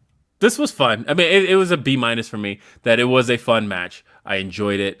 this was fun. I mean, it was a B- for me. That it was a fun match. I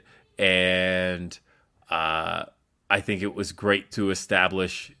enjoyed it. And I think it was great to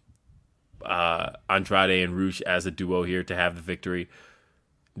establish Andrade and Rush as a duo here to have the victory.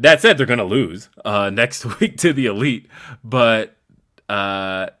 That said, they're going to lose next week to the Elite, but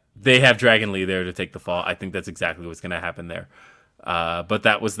they have Dragon Lee there to take the fall. I think that's exactly what's going to happen there. But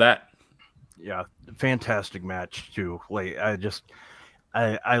that was that. Yeah, fantastic match too. Like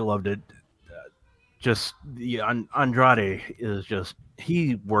I loved it. Andrade is just,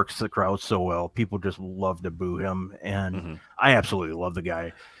 he works the crowd so well. People just love to boo him, and I absolutely love the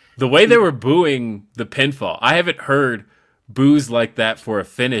guy. The way they were booing the pinfall, I haven't heard boos like that for a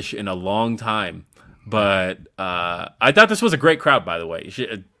finish in a long time. But I thought this was a great crowd, by the way.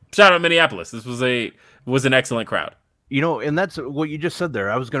 Shout out Minneapolis. This was an excellent crowd. You know, and that's what you just said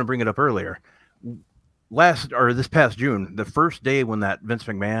there. I was going to bring it up earlier. This past June, the first day when that Vince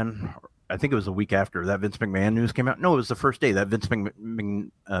McMahon, I think it was a week after that Vince McMahon news came out. No, it was the first day that Vince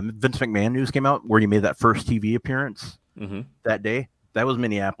McMahon news came out, where he made that first TV appearance that day. That was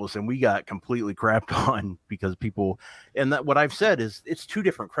Minneapolis, and we got completely crapped on because people, and that what I've said is it's two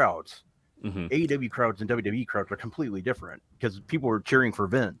different crowds. AEW crowds and WWE crowds are completely different because people were cheering for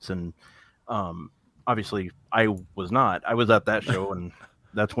Vince, and obviously I was not. I was at that show, and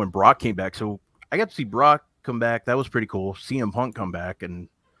that's when Brock came back. So I got to see Brock come back. That was pretty cool. CM Punk come back, and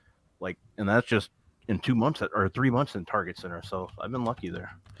that's just in 2 months or 3 months in Target Center. So I've been lucky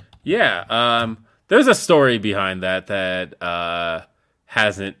there. Yeah, there's a story behind that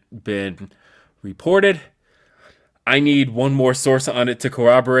hasn't been reported. I need one more source on it to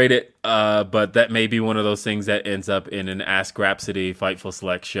corroborate it, but that may be one of those things that ends up in an Ask Rhapsody Fightful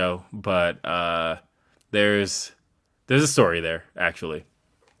Select show. But there's a story there, actually.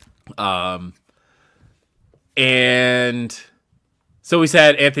 And so we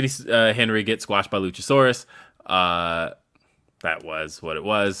said Anthony Henry get squashed by Luchasaurus. That was what it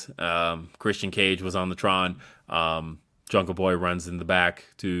was. Christian Cage was on the Tron. Jungle Boy runs in the back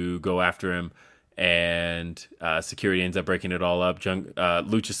to go after him, and security ends up breaking it all up.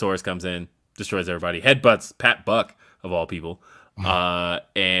 Luchasaurus comes in, destroys everybody, headbutts Pat Buck, of all people.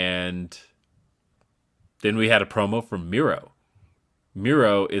 And then we had a promo from Miro.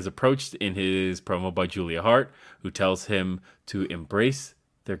 Miro is approached in his promo by Julia Hart, who tells him to embrace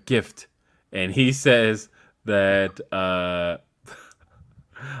their gift. And he says that...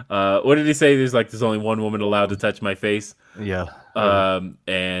 what did he say? There's only one woman allowed to touch my face. Yeah.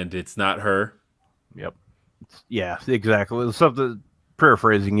 And it's not her. Yep. Yeah, exactly. It was something,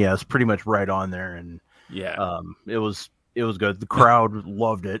 paraphrasing, yes, pretty much right on there. And yeah, it was good. The crowd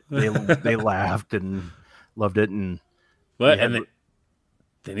loved it. They laughed and loved it. And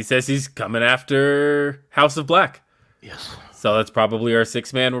then he says he's coming after House of Black. Yes. So that's probably our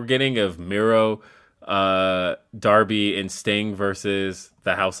 6-man we're getting of Miro, Darby, and Sting versus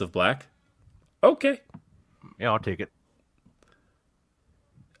the House of Black. Okay. Yeah, I'll take it.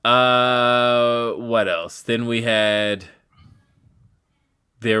 What else? Then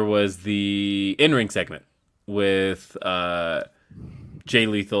there was the in-ring segment with Jay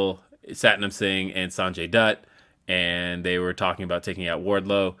Lethal, Satnam Singh, and Sanjay Dutt, and they were talking about taking out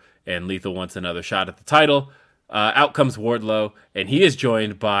Wardlow, and Lethal wants another shot at the title. Out comes Wardlow, and he is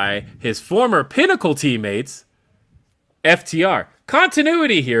joined by his former Pinnacle teammates, FTR.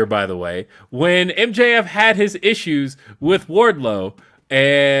 Continuity here, by the way. When MJF had his issues with Wardlow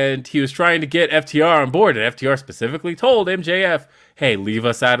and he was trying to get FTR on board, and FTR specifically told MJF, hey, leave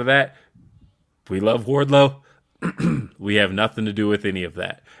us out of that. We love Wardlow. We have nothing to do with any of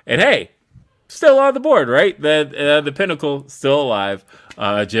that. And hey, still on the board, right? The Pinnacle still alive,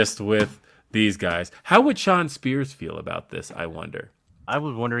 just with these guys. How would Sean Spears feel about this, I wonder? I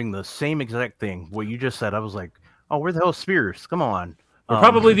was wondering the same exact thing. What you just said, I was like, oh, where the hell is Spears? Come on. We're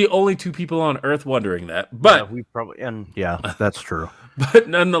probably the only two people on Earth wondering that. But yeah, we probably, and yeah, that's true. But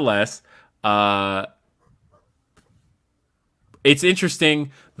nonetheless, it's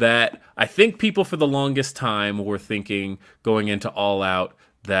interesting that I think people for the longest time were thinking going into All Out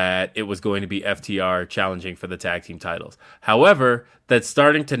that it was going to be FTR challenging for the tag team titles. However, that's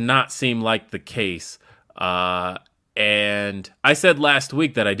starting to not seem like the case. And I said last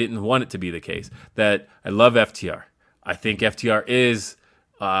week that I didn't want it to be the case, that I love FTR. I think FTR is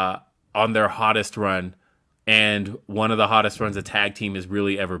on their hottest run, and one of the hottest runs a tag team has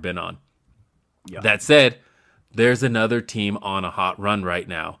really ever been on. Yeah. That said, there's another team on a hot run right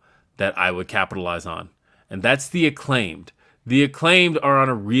now that I would capitalize on, and that's the Acclaimed. The Acclaimed are on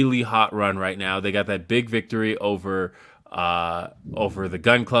a really hot run right now. They got that big victory over the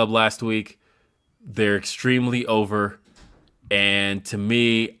Gun Club last week. They're extremely over, and to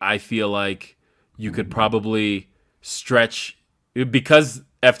me, I feel like you could probably stretch, because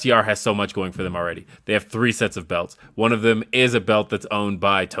FTR has so much going for them already. They have 3 sets of belts. One of them is a belt that's owned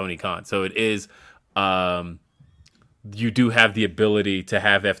by Tony Khan. So it is, you do have the ability to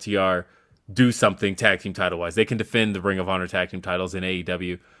have FTR do something tag team title wise. They can defend the Ring of Honor tag team titles in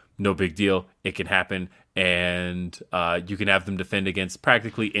AEW. No big deal. It can happen. And you can have them defend against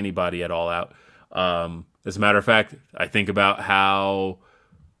practically anybody at All Out. As a matter of fact, I think about how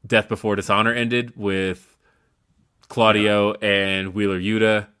Death Before Dishonor ended with Claudio and Wheeler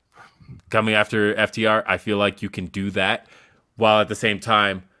Yuta coming after FTR. I feel like you can do that, while at the same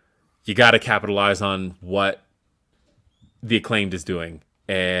time, you got to capitalize on what the Acclaimed is doing.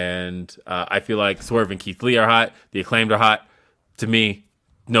 And I feel like Swerve and Keith Lee are hot. The Acclaimed are hot. To me,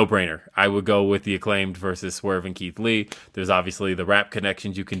 no brainer. I would go with the Acclaimed versus Swerve and Keith Lee. There's obviously the rap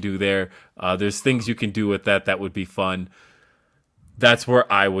connections you can do there. There's things you can do with that would be fun. That's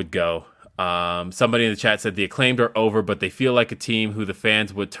where I would go. Somebody in the chat said the Acclaimed are over, but they feel like a team who the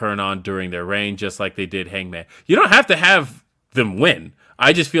fans would turn on during their reign, just like they did Hangman. You don't have to have them win.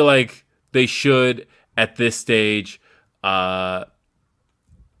 I just feel like they should, at this stage,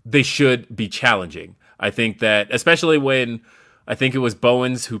 they should be challenging. I think that, especially when, I think it was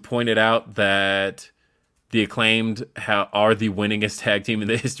Bowens who pointed out that the Acclaimed are the winningest tag team in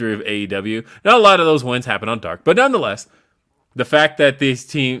the history of AEW. Now, a lot of those wins happen on Dark, but nonetheless, the fact that this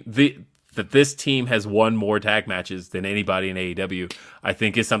team has won more tag matches than anybody in AEW, I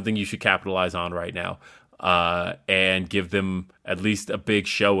think is something you should capitalize on right now, and give them at least a big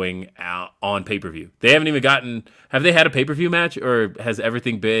showing out on pay-per-view. They haven't even have they had a pay-per-view match, or has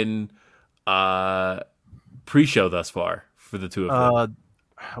everything been pre-show thus far for the two of them?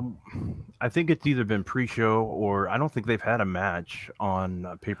 I think it's either been pre-show, or I don't think they've had a match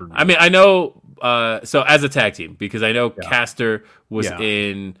on pay-per-view. I mean, I know, so as a tag team, because I know Caster was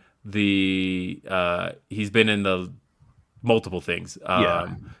in the, he's been in the multiple things.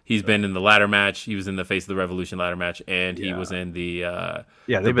 He's been in the ladder match. He was in the Face of the Revolution ladder match, and he was in the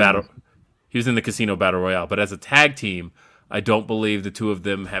battle. He was in the Casino Battle Royale. But as a tag team, I don't believe the two of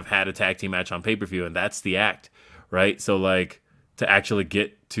them have had a tag team match on pay-per-view, and that's the act, right? So, like, to actually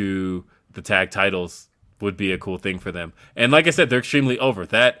get to the tag titles would be a cool thing for them. And like I said, they're extremely over.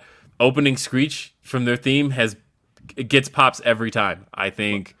 That opening screech from their theme it gets pops every time, I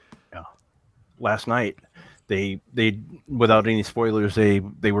think. Yeah. Last night, they without any spoilers,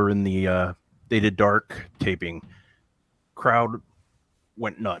 they were in the they did Dark taping. Crowd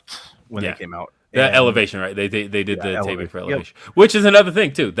went nuts when they came out. That Elevation, right? They did the taping for Elevation, which is another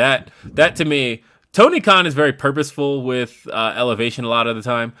thing too. That to me, Tony Khan is very purposeful with Elevation a lot of the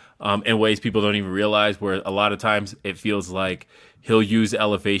time, in ways people don't even realize, where a lot of times it feels like he'll use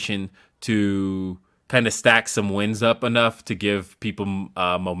Elevation to kind of stack some wins up enough to give people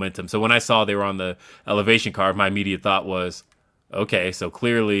momentum. So when I saw they were on the Elevation card, my immediate thought was, okay, so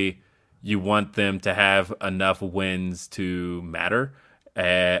clearly you want them to have enough wins to matter,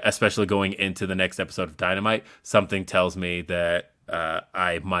 especially going into the next episode of Dynamite. Something tells me that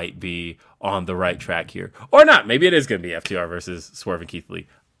I might be on the right track here. Or not. Maybe it is going to be FTR versus Swerve and Keith Lee.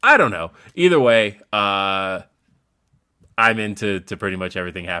 I don't know. Either way, I'm into pretty much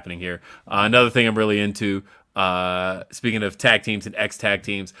everything happening here. Another thing I'm really into, Speaking of tag teams and ex-tag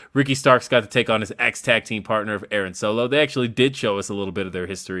teams, Ricky Starks got to take on his ex-tag team partner of Aaron Solo. They actually did show us a little bit of their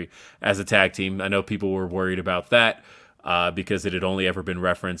history as a tag team. I know people were worried about that because it had only ever been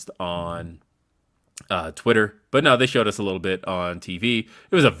referenced on Twitter. But no, they showed us a little bit on TV.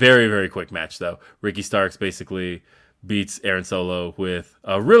 It was a very, very quick match, though. Ricky Starks basically beats Aaron Solo with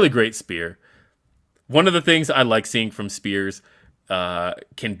a really great spear. One of the things I like seeing from spears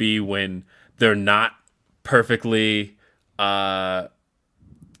can be when they're not perfectly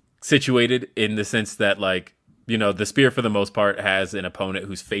situated, in the sense that, like, you know, the spear for the most part has an opponent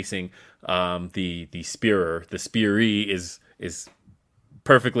who's facing the spearer. The spearee is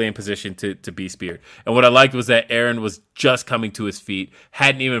perfectly in position to be speared. And what I liked was that Aaron was just coming to his feet,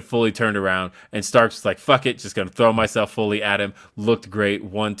 hadn't even fully turned around, and Starks was like, fuck it, just going to throw myself fully at him. Looked great.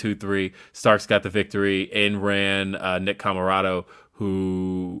 1, 2, 3. Starks got the victory. In ran Nick Camarado,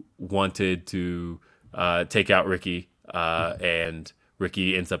 who wanted to take out Ricky, and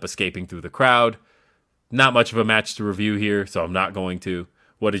Ricky ends up escaping through the crowd. Not much of a match to review here, so I'm not going to.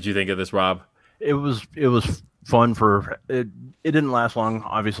 What did you think of this, Rob? It was fun for it. It didn't last long,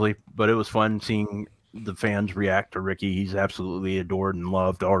 obviously, but it was fun seeing the fans react to Ricky. He's absolutely adored and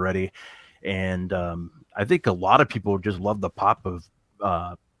loved already, and I think a lot of people just love the pop of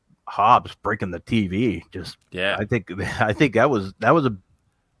Hobbs breaking the TV. Just yeah, I think that was a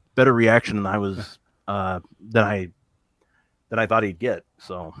better reaction than I was than I thought he'd get.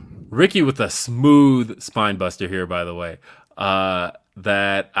 So Ricky with a smooth spine buster here, by the way,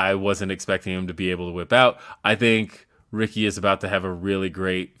 that I wasn't expecting him to be able to whip out. I think Ricky is about to have a really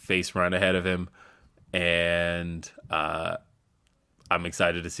great face run ahead of him, and I'm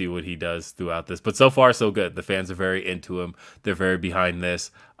excited to see what he does throughout this. But so far, so good. The fans are very into him. They're very behind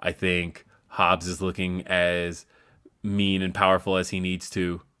this. I think Hobbs is looking as mean and powerful as he needs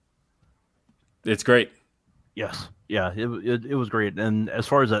to. It's great. Yes. Yeah, it was great. And as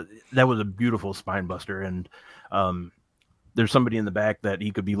far as that was a beautiful spine buster. And there's somebody in the back that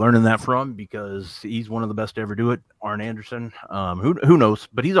he could be learning that from, because he's one of the best to ever do it, Arn Anderson. Who knows?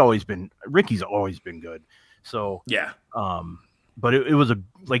 But Ricky's always been good. So yeah. But it was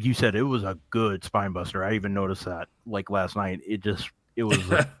like you said, it was a good spine buster. I even noticed that, like, last night. It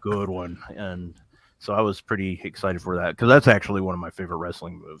was a good one. And so I was pretty excited for that, because that's actually one of my favorite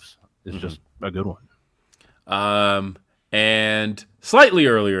wrestling moves. It's just a good one. And slightly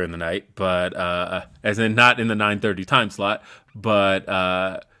earlier in the night, but as in not in the 9:30 time slot,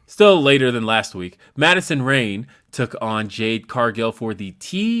 but still later than last week, Madison Rayne took on Jade Cargill for the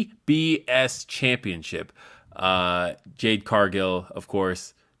TBS Championship. Jade Cargill, of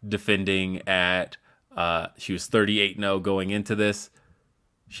course, defending at she was 38-0 going into this.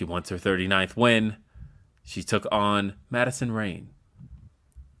 She wants her 39th win. She took on Madison Rayne.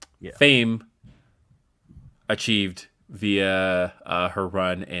 Yeah. Fame achieved via her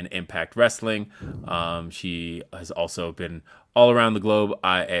run in Impact Wrestling. She has also been all around the globe.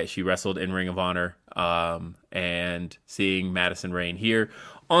 She wrestled in Ring of Honor. And seeing Madison Rayne here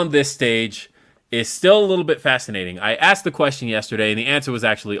on this stage is still a little bit fascinating. I asked the question yesterday, and the answer was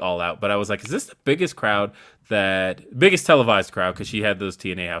actually All Out. But I was like, is this the biggest televised crowd? Because she had those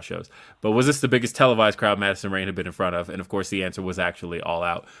TNA house shows. But was this the biggest televised crowd Madison Rayne had been in front of? And of course, the answer was actually All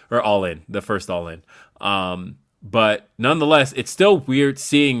Out, or All In, the first All In. But nonetheless, it's still weird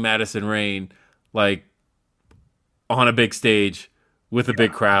seeing Madison Rayne, like, on a big stage with a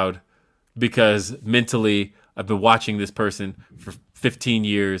big crowd, because mentally I've been watching this person for 15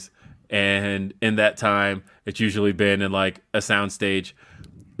 years, and in that time it's usually been in, like, a sound stage.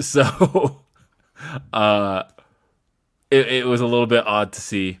 So it was a little bit odd to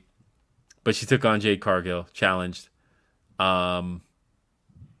see, but she took on Jade Cargill, challenged.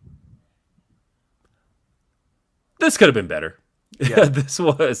 This could have been better. Yeah. This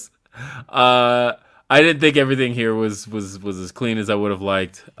was. I didn't think everything here was as clean as I would have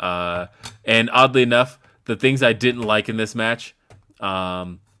liked. And oddly enough, the things I didn't like in this match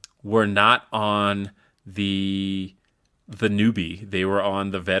were not on the newbie. They were on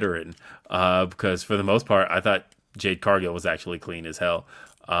the veteran. Because for the most part, I thought Jade Cargill was actually clean as hell.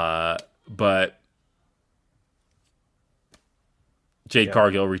 But Jade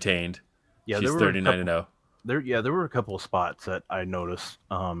Cargill retained. Yeah, she's 39-0. There were a couple of spots that I noticed,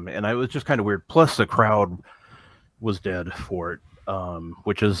 and I was just kind of weird. Plus, the crowd was dead for it,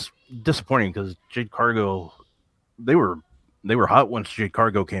 which is disappointing, because Jade Cargill, they were hot once Jade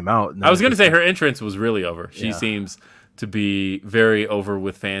Cargill came out. I was going to say her entrance was really over. She seems to be very over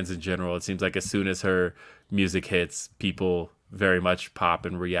with fans in general. It seems like as soon as her music hits, people very much pop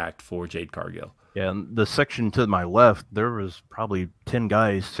and react for Jade Cargill. Yeah, and the section to my left, there was probably 10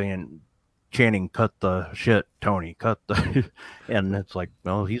 guys saying, chanting, "Cut the shit, Tony, cut the," and it's like,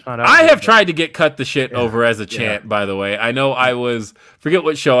 no, he's not out. I have tried to get "cut the shit" over as a chant, by the way. I know I was, forget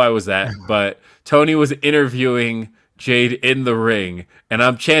what show I was at, but Tony was interviewing Jade in the ring, and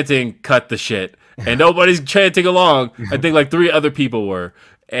I'm chanting "cut the shit," and nobody's chanting along. I think like 3 other people were,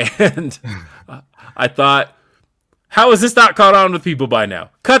 and I thought, how is this not caught on with people by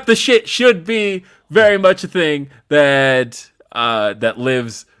now? "Cut the shit" should be very much a thing that that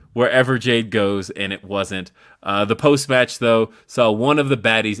lives wherever Jade goes, and it wasn't. The post-match, though, saw one of the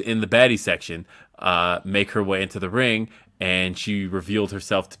baddies in the baddie section make her way into the ring, and she revealed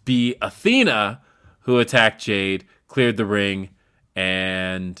herself to be Athena, who attacked Jade, cleared the ring,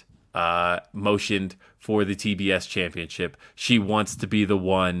 and motioned for the TBS championship. She wants to be the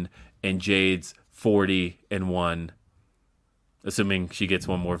one in Jade's 40-1, assuming she gets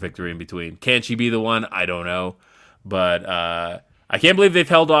one more victory in between. Can she be the one? I don't know. But I can't believe they've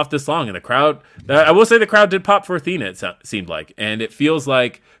held off this long. And the crowd, I will say the crowd did pop for Athena, it seemed like. And it feels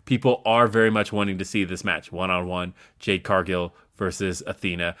like people are very much wanting to see this match. One-on-one, Jade Cargill versus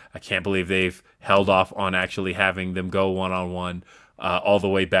Athena. I can't believe they've held off on actually having them go one-on-one all the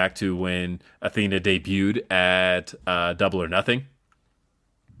way back to when Athena debuted at Double or Nothing.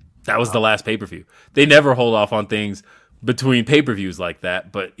 That was the last pay-per-view. They never hold off on things between pay-per-views like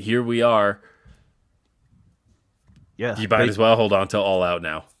that, but here we are. Yeah, you might as well hold on to All Out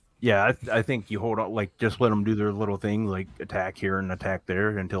now. Yeah, I think you hold on, like, just let them do their little thing, like attack here and attack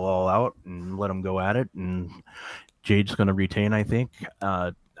there until All Out, and let them go at it. And Jade's going to retain, I think.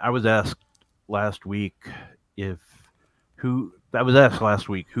 I was asked last week who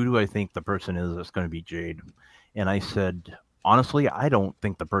do I think the person is that's going to be Jade, and I said, honestly, I don't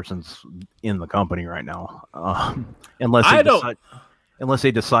think the person's in the company right now, unless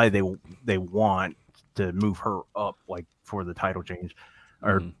they decide they want to move her up, like for the title change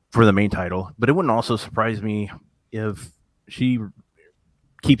or for the main title. But it wouldn't also surprise me if she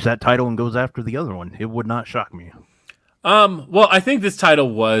keeps that title and goes after the other one. It would not shock me. Well, I think this title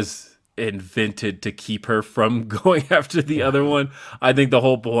was invented to keep her from going after the other one. I think the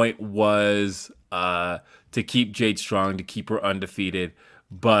whole point was to keep Jade strong, to keep her undefeated,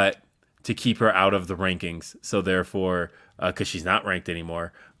 but to keep her out of the rankings. So therefore, because she's not ranked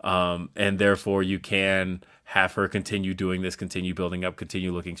anymore, and therefore you can have her continue doing this, continue building up,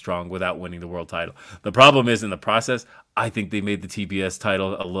 continue looking strong without winning the world title. The problem is, in the process, I think they made the TBS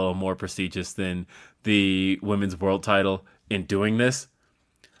title a little more prestigious than the women's world title in doing this.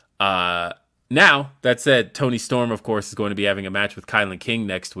 Now, that said, Toni Storm, of course, is going to be having a match with Kylan King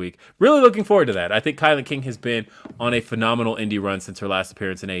next week. Really looking forward to that. I think Kylan King has been on a phenomenal indie run since her last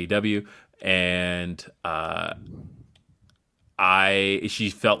appearance in AEW, and she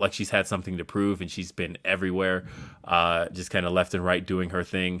felt like she's had something to prove, and she's been everywhere, just kind of left and right doing her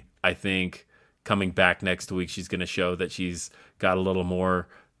thing. I think coming back next week, she's going to show that she's got a little more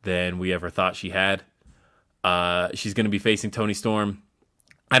than we ever thought she had. She's going to be facing Toni Storm.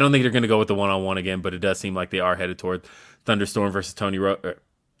 I don't think they're going to go with the one-on-one again, but it does seem like they are headed toward Thunderstorm versus Toni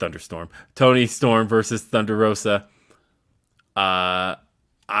Storm versus Thunder Rosa. I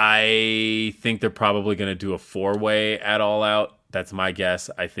think they're probably going to do a 4-way at All Out. That's my guess.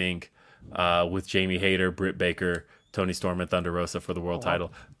 I think with Jamie Hayter, Britt Baker, Toni Storm, and Thunder Rosa for the world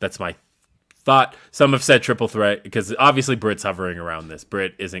title. That's my thought. Some have said triple threat because obviously Britt's hovering around this.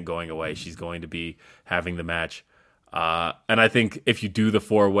 Britt isn't going away. She's going to be having the match. And I think if you do the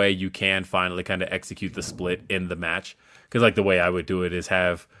 4-way, you can finally kind of execute the split in the match. Because like the way I would do it is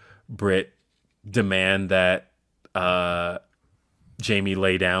have Britt demand that Jamie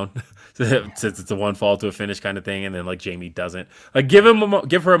lay down since it's a one fall to a finish kind of thing, and then like Jamie doesn't. Like give her a moment.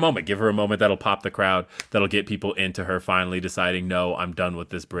 Give her a moment that'll pop the crowd. That'll get people into her finally deciding, no, I'm done with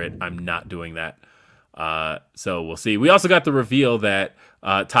this Britt. I'm not doing that. So we'll see. We also got the reveal that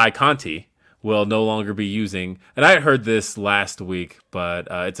Ty Conti will no longer be using, and I heard this last week, but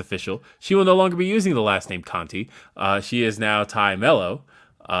it's official. She will no longer be using the last name Conti. She is now Ty Mello,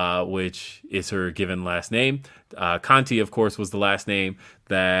 which is her given last name. Conti, of course, was the last name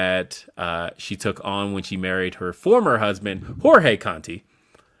that she took on when she married her former husband, Jorge Conti.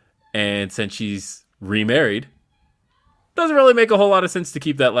 And since she's remarried, doesn't really make a whole lot of sense to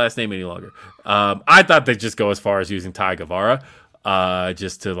keep that last name any longer. I thought they'd just go as far as using Ty Guevara,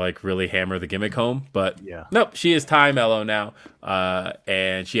 just to like really hammer the gimmick home, but nope, she is Ty Mello now,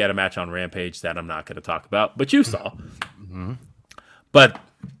 and she had a match on Rampage that I'm not going to talk about, but you saw. Mm-hmm. But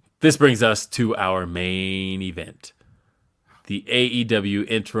this brings us to our main event, the AEW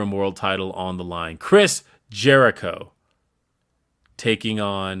Interim World Title on the line. Chris Jericho taking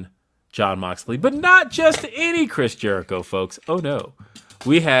on Jon Moxley, but not just any Chris Jericho, folks. Oh no,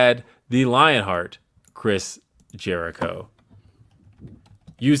 we had the Lionheart, Chris Jericho,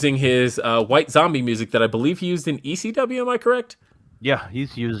 using his White Zombie music that I believe he used in ECW. Am I correct? Yeah,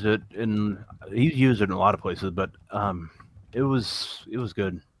 he's used it in a lot of places, but it was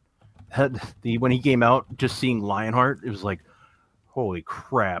good. When he came out, just seeing Lionheart, it was like, holy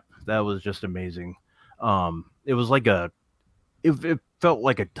crap, that was just amazing. It was like it felt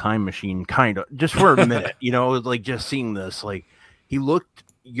like a time machine, kind of, just for a minute, you know, like just seeing this, like he looked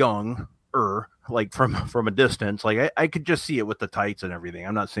younger, like from a distance, like I could just see it with the tights and everything.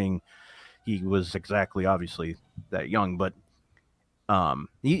 I'm not saying he was exactly, obviously, that young, but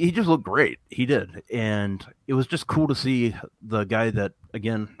he just looked great. He did, and it was just cool to see the guy that,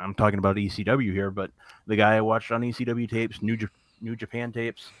 again, I'm talking about ECW here, but the guy I watched on ECW tapes, New Japan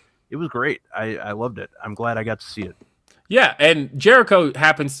tapes. It was great. I loved it. I'm glad I got to see it. Yeah, and Jericho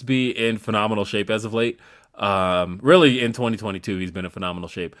happens to be in phenomenal shape as of late. Really, in 2022, he's been in phenomenal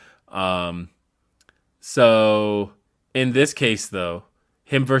shape. So, in this case, though,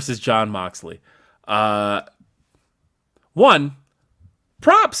 him versus Jon Moxley. One,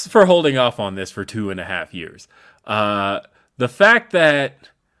 props for holding off on this for 2.5 years. The fact that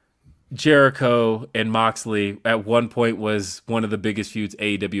Jericho and Moxley at one point was one of the biggest feuds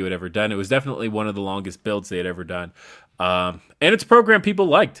AEW had ever done. It was definitely one of the longest builds they had ever done. And it's a program people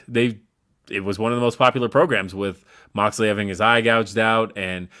liked. It was one of the most popular programs, with Moxley having his eye gouged out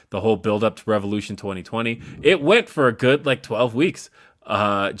and the whole build up to Revolution 2020. It went for a good 12 weeks,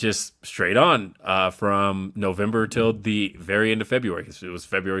 just straight on, from November till the very end of February. It was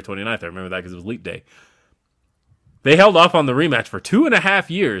February 29th. I remember that because it was Leap Day. They held off on the rematch for 2.5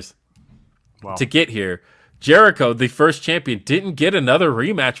 years. Wow. To get here. Jericho, the first champion, didn't get another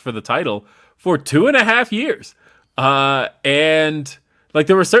rematch for the title for 2.5 years. And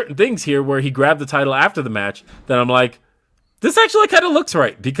there were certain things here where he grabbed the title after the match that I'm like, this actually kind of looks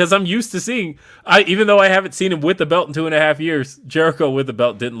right, because I'm used to seeing, even though I haven't seen him with the belt in 2.5 years, Jericho with the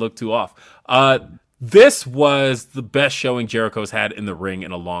belt didn't look too off. This was the best showing Jericho's had in the ring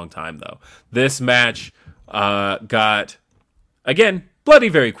in a long time, though. This match got, again, bloody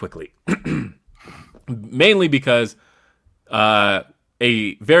very quickly. Mainly because a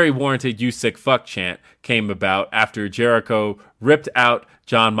very warranted "you sick fuck" chant came about after Jericho ripped out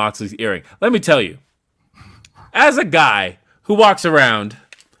Jon Moxley's earring. Let me tell you, as a guy who walks around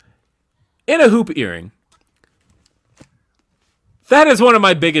in a hoop earring, that is one of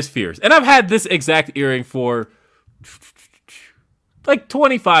my biggest fears. And I've had this exact earring for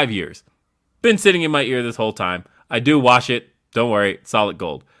 25 years. Been sitting in my ear this whole time. I do wash it. Don't worry, solid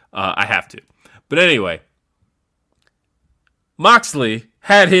gold. I have to. But anyway, Moxley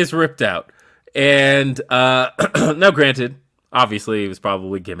had his ripped out. And now granted, obviously it was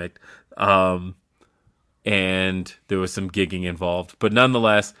probably gimmicked. And there was some gigging involved. But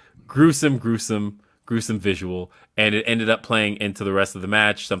nonetheless, gruesome visual. And it ended up playing into the rest of the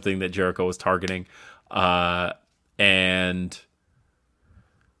match, something that Jericho was targeting. And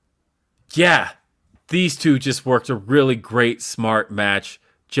yeah, these two just worked a really great, smart match.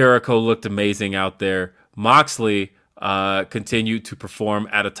 Jericho looked amazing out there. Moxley continued to perform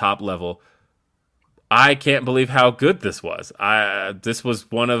at a top level. I can't believe how good this was. This was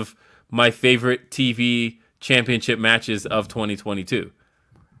one of my favorite TV championship matches of 2022.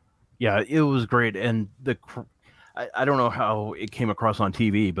 Yeah, it was great. And I don't know how it came across on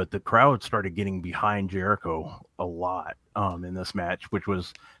TV, but the crowd started getting behind Jericho a lot in this match, which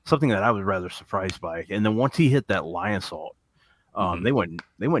was something that I was rather surprised by. And then once he hit that Lionsault, they went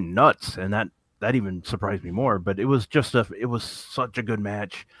nuts, and that even surprised me more. But it was such a good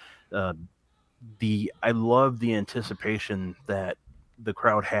match. I love the anticipation that the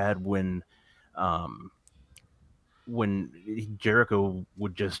crowd had when Jericho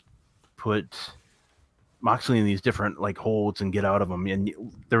would just put Moxley in these different holds and get out of them, and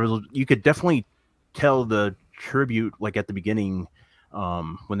you could definitely tell the tribute at the beginning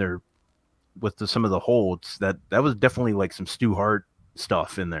when they're with some of the holds that was definitely some Stu Hart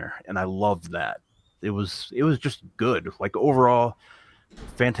stuff in there, and I loved that. It was just good. Overall,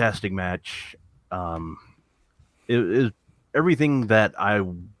 fantastic match. It is everything that I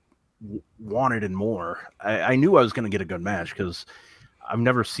wanted and more. I knew I was going to get a good match because I've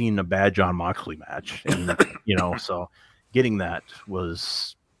never seen a bad Jon Moxley match, and so getting that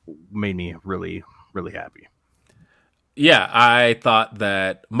made me really, really happy. Yeah, I thought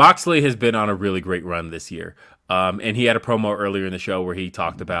that Moxley has been on a really great run this year. And he had a promo earlier in the show where he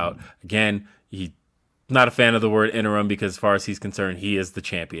talked about, again, he's not a fan of the word interim because as far as he's concerned, he is the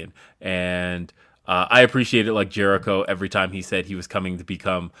champion. And I appreciate it like Jericho. Every time he said he was coming to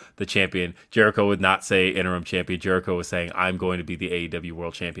become the champion, Jericho would not say interim champion. Jericho was saying, I'm going to be the AEW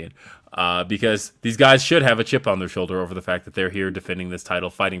World Champion. Because these guys should have a chip on their shoulder over the fact that they're here defending this title,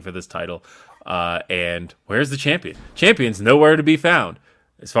 fighting for this title. And where's the champion? Champion's nowhere to be found.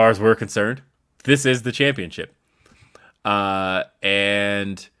 As far as we're concerned, this is the championship.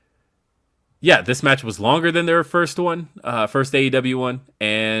 And yeah, this match was longer than their first one, first AEW one,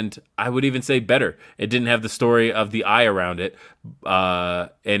 and I would even say better. It didn't have the story of the eye around it,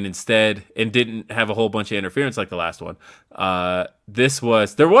 and didn't have a whole bunch of interference like the last one.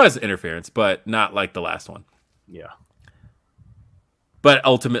 There was interference, but not like the last one. Yeah. But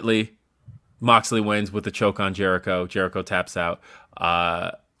ultimately, Moxley wins with the choke on Jericho. Jericho taps out.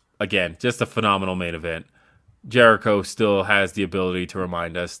 Again, just a phenomenal main event. Jericho still has the ability to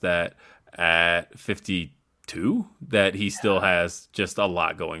remind us that at 52 that he still has just a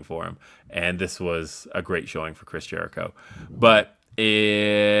lot going for him, and this was a great showing for Chris Jericho. But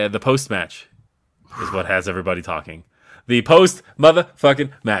the post match is what has everybody talking. The post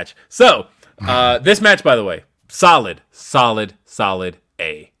motherfucking match. So this match, by the way, solid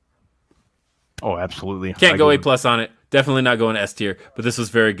A. Oh, absolutely. Can't go A+ on it. Definitely not going S tier, but this was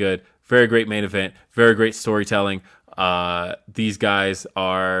very good. Very great main event. Very great storytelling. These guys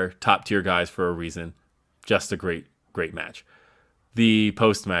are top tier guys for a reason. Just a great match. The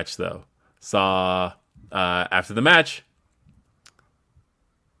post match though saw after the match,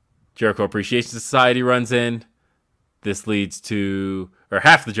 Jericho Appreciation Society runs in. This leads to, or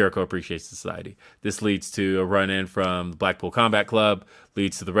half the Jericho Appreciation Society. This leads to a run in from the Blackpool Combat Club.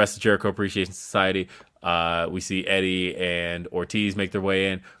 Leads to the rest of Jericho Appreciation Society. We see Eddie and Ortiz make their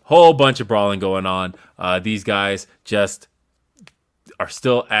way in. Whole bunch of brawling going on. These guys just are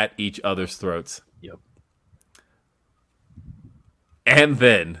still at each other's throats. Yep. And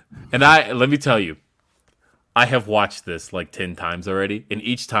then, let me tell you, I have watched this like 10 times already, and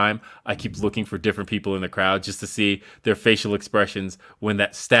each time I keep looking for different people in the crowd just to see their facial expressions when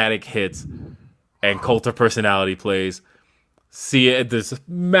that static hits and Cult of Personality plays. See it, this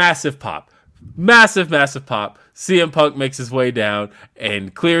massive pop. Massive pop. CM Punk makes his way down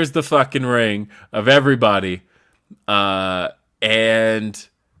and clears the fucking ring of everybody. And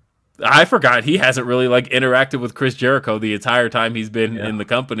I forgot he hasn't really like interacted with Chris Jericho the entire time he's been in the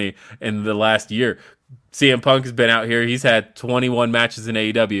company in the last year. CM Punk has been out here. He's had 21 matches in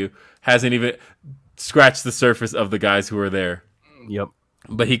AEW. Hasn't even scratched the surface of the guys who are there. Yep.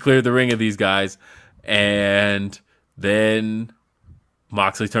 But he cleared the ring of these guys. And then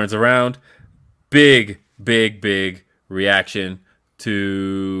Moxley turns around. Big reaction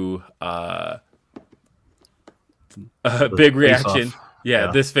to big reaction.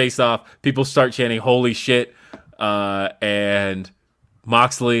 Yeah, this face off. People start chanting "Holy shit!" And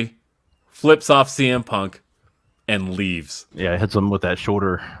Moxley flips off CM Punk and leaves. Yeah, hits him with that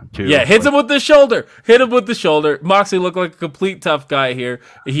shoulder too. Yeah, hits him with the shoulder. Hit him with the shoulder. Moxley looked like a complete tough guy here.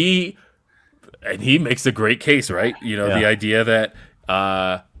 He makes a great case, right? You know, the idea that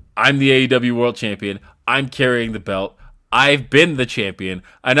I'm the AEW World Champion. I'm carrying the belt. I've been the champion.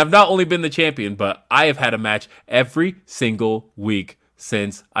 And I've not only been the champion, but I have had a match every single week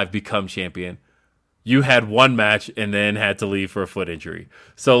since I've become champion. You had one match and then had to leave for a foot injury.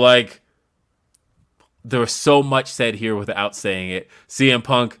 So, like, there was so much said here without saying it. CM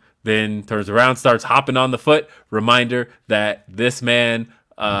Punk then turns around, starts hopping on the foot. Reminder that this man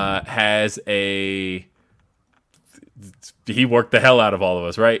has a... He worked the hell out of all of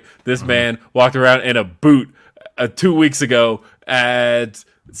us, right? This man walked around in a boot 2 weeks ago at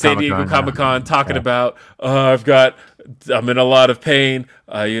San Diego Comic-Con talking about, I'm in a lot of pain.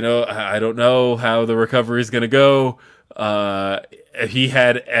 I don't know how the recovery is going to go. He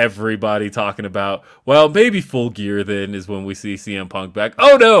had everybody talking about, well, maybe Full Gear then is when we see CM Punk back.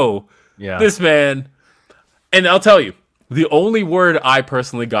 Oh, no. Yeah. This man. And I'll tell you, the only word I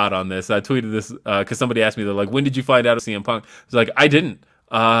personally got on this, I tweeted this because somebody asked me, they're like, when did you find out of CM Punk? I was like, I didn't.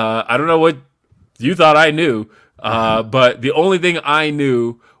 I don't know what you thought I knew. But the only thing I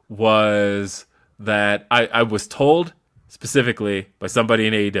knew was that I was told specifically by somebody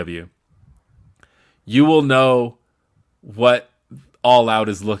in AEW, you will know what All Out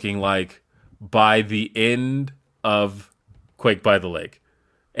is looking like by the end of Quake by the Lake.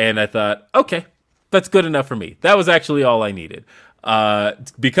 And I thought, okay, that's good enough for me. That was actually all I needed.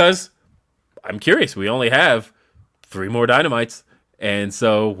 Because I'm curious. We only have 3 more Dynamites. And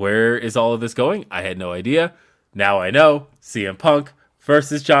so where is all of this going? I had no idea. Now I know. CM Punk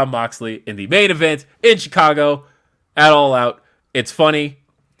versus Jon Moxley in the main event in Chicago at All Out. It's funny.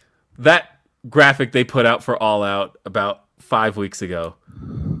 That graphic they put out for All Out about 5 weeks ago,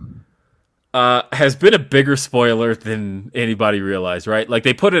 has been a bigger spoiler than anybody realized, right? Like,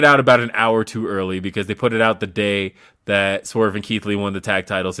 they put it out about an hour too early because they put it out the day that Swerve and Keith Lee won the tag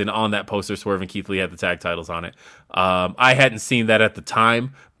titles, and on that poster, Swerve and Keith Lee had the tag titles on it. I hadn't seen that at the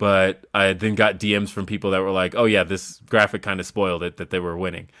time, but I then got DMs from people that were like, oh yeah, this graphic kind of spoiled it, that they were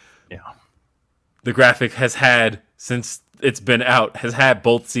winning. Yeah. The graphic has had, since it's been out, has had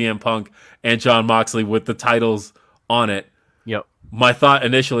both CM Punk and Jon Moxley with the titles on it. Yep. My thought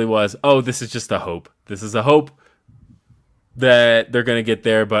initially was, oh, this is just a hope. This is a hope that they're going to get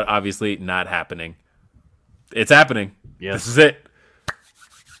there, but obviously not happening. It's happening. Yes. This is it.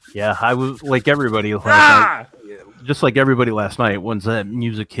 Yeah, I was like everybody last night. Just like everybody last night, once that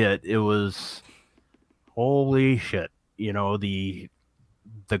music hit, it was holy shit. You know, the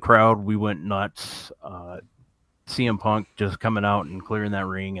crowd, we went nuts. CM Punk just coming out and clearing that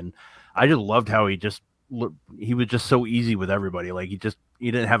ring, and I just loved how he was just so easy with everybody. Like he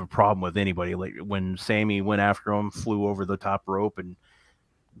didn't have a problem with anybody. Like when Sammy went after him, flew over the top rope, and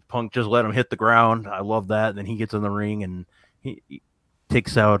Punk just let him hit the ground. I love that. And then he gets in the ring and he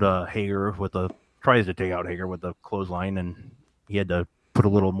takes out Hager tries to take out Hager with the clothesline, and he had to put a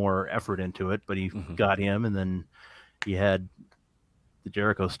little more effort into it, but he got him, and then he had the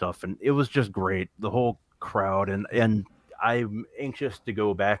Jericho stuff, and it was just great. The whole crowd, and I'm anxious to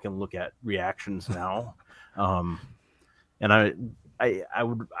go back and look at reactions now. And I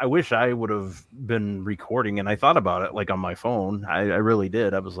wish I would have been recording, and I thought about it like on my phone. I really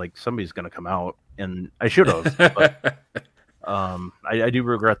did. I was like, somebody's going to come out, and I should have. But, I do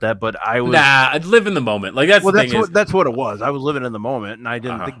regret that, but I'd live in the moment. Like that's what it was. I was living in the moment, and I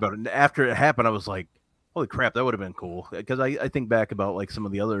didn't think about it. And after it happened, I was like, holy crap, that would have been cool. Because I think back about like some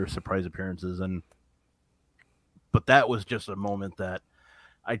of the other surprise appearances, but that was just a moment that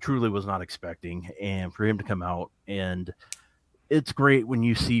I truly was not expecting, and for him to come out, and it's great when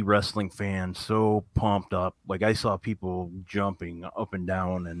you see wrestling fans so pumped up. Like I saw people jumping up and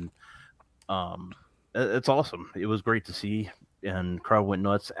down, and it's awesome. It was great to see, and crowd went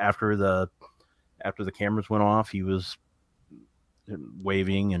nuts after the cameras went off. He was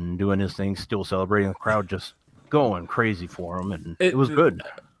waving and doing his thing, still celebrating. The crowd just going crazy for him, and it was good.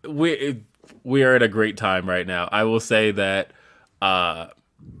 We are at a great time right now. I will say that,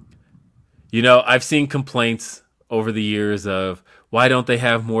 I've seen complaints over the years of why don't they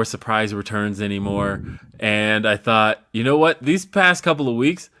have more surprise returns anymore? And I thought, you know what? These past couple of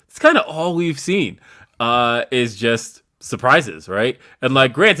weeks, it's kind of all we've seen is just surprises, right? And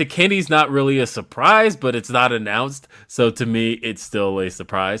like, granted, Kenny's not really a surprise, but it's not announced. So to me, it's still a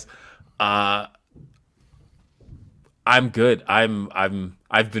surprise. I'm good.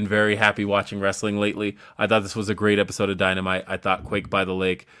 I've been very happy watching wrestling lately. I thought this was a great episode of Dynamite. I thought Quake by the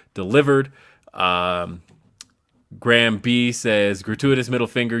Lake delivered. Graham B says, gratuitous middle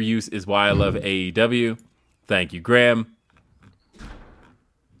finger use is why I love AEW. Thank you, Graham.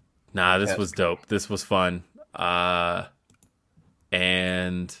 Nah, this was dope. This was fun. And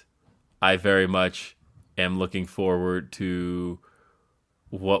I very much am looking forward to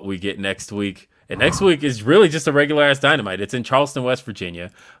what we get next week. And next week is really just a regular ass Dynamite. It's in Charleston, West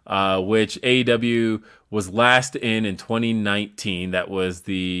Virginia, which AEW was last in 2019. That was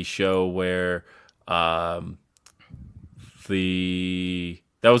the show where that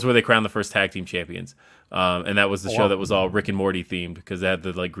was where they crowned the first tag team champions. And that was the show that was all Rick and Morty themed because they had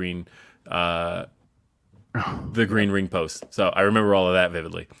the like green ring post. So I remember all of that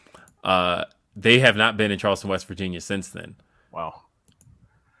vividly. They have not been in Charleston, West Virginia since then. Wow.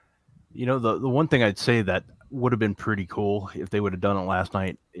 You know, the one thing I'd say that would have been pretty cool if they would have done it last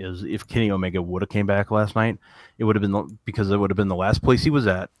night is if Kenny Omega would have came back last night, it would have been because it would have been the last place he was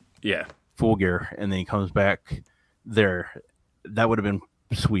at. Yeah. Full Gear. And then he comes back there. That would have been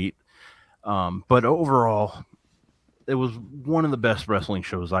sweet. But overall, it was one of the best wrestling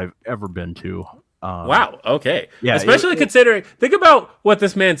shows I've ever been to. Wow. Okay. Yeah. Especially considering, think about what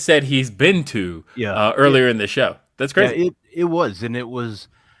this man said he's been to earlier in the show. That's crazy. Yeah, it was, and it was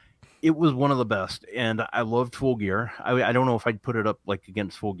one of the best. And I loved Full Gear. I don't know if I'd put it up like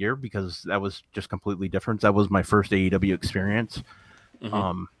against Full Gear because that was just completely different. That was my first AEW experience.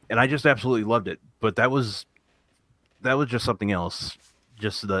 Mm-hmm. And I just absolutely loved it. But that was just something else.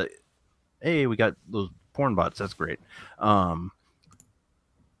 Just hey, we got those porn bots. That's great. So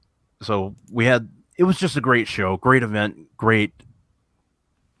it was just a great show, great event, great.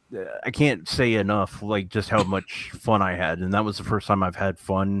 I can't say enough, like just how much fun I had. And that was the first time I've had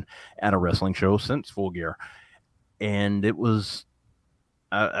fun at a wrestling show since Full Gear. And it was,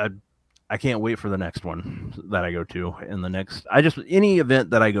 I can't wait for the next one that I go to. And any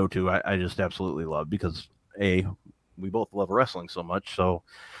event that I go to, I just absolutely love because we both love wrestling so much. So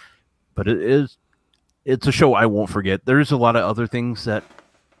but it's a show I won't forget. There's a lot of other things that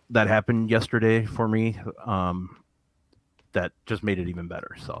happened yesterday for me that just made it even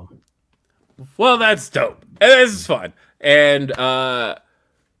better. So, well, that's dope. And this is fun. And the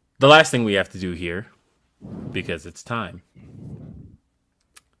last thing we have to do here, because it's time.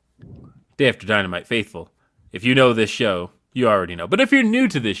 Day After Dynamite faithful. If you know this show, you already know. But if you're new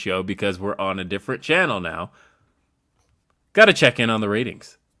to this show, because we're on a different channel now, got to check in on the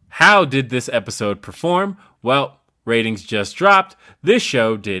ratings. How did this episode perform? Well, ratings just dropped. This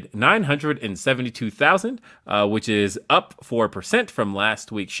show did 972,000, which is up 4% from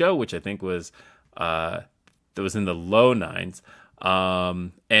last week's show, which I think was that was in the low nines,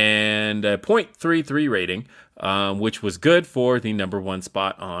 and a 0.33 rating, which was good for the number one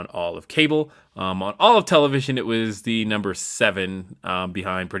spot on all of cable. On all of television, it was the number 7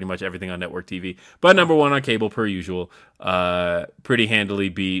 behind pretty much everything on network TV, but number 1 on cable per usual. Pretty handily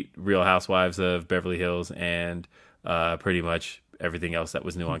beat Real Housewives of Beverly Hills and pretty much everything else that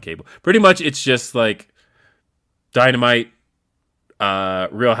was new on cable. Pretty much it's just like Dynamite,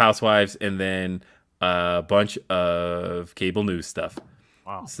 Real Housewives, and then a bunch of cable news stuff.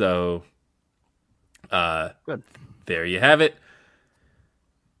 Wow. So good. There you have it.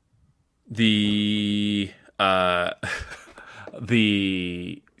 The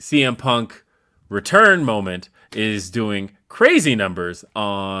the CM Punk return moment is doing crazy numbers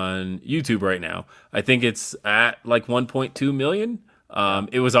on YouTube right now. I think it's at like 1.2 million.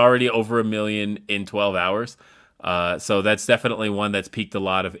 It was already over 1 million in 12 hours. So that's definitely one that's piqued a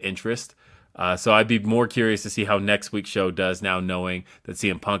lot of interest. So I'd be more curious to see how next week's show does now, knowing that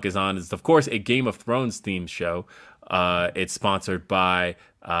CM Punk is on. It's, of course, a Game of Thrones themed show. It's sponsored by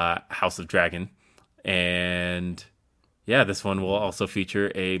House of Dragon. And yeah, this one will also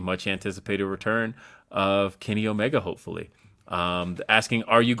feature a much anticipated return of Kenny Omega, hopefully. Asking,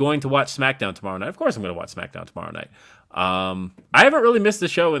 are you going to watch SmackDown tomorrow night? Of course I'm going to watch SmackDown tomorrow night. I haven't really missed the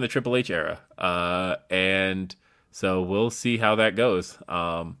show in the Triple H era. And so we'll see how that goes.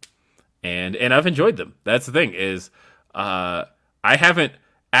 And I've enjoyed them. That's the thing is, I haven't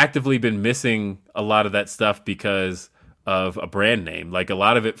actively been missing a lot of that stuff because of a brand name. Like a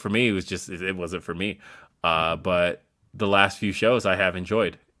lot of it for me was just, it wasn't for me. But the last few shows I have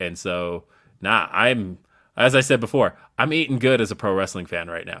enjoyed. And so, as I said before, I'm eating good as a pro wrestling fan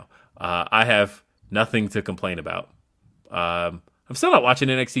right now. I have nothing to complain about. I'm still not watching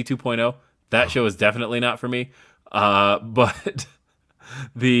NXT 2.0. That show is definitely not for me. But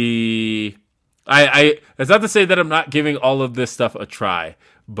it's not to say that I'm not giving all of this stuff a try,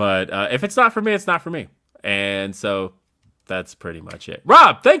 but if it's not for me, it's not for me. And so that's pretty much it.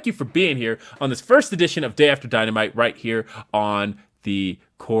 Rob, thank you for being here on this first edition of Day After Dynamite right here on the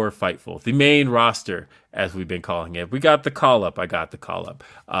Core Fightful, the main roster, as we've been calling it. We got the call-up. I got the call-up.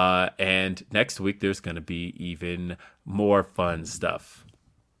 And next week, there's going to be even more fun stuff.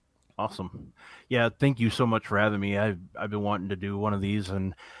 Awesome. Yeah, thank you so much for having me. I've been wanting to do one of these,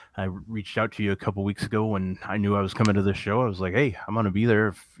 and I reached out to you a couple weeks ago when I knew I was coming to this show. I was like, hey, I'm going to be there.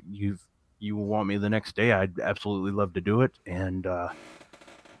 If you want me the next day, I'd absolutely love to do it. And I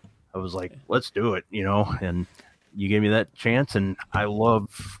was like, let's do it, and you gave me that chance, and I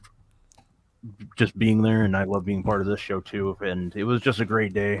love just being there, and I love being part of this show too. And it was just a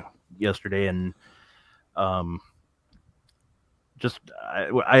great day yesterday, and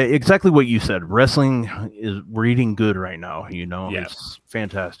exactly what you said. Wrestling we're eating good right now. Yeah. It's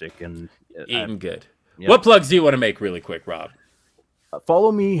fantastic and eating good. Yeah. What plugs do you want to make really quick, Rob?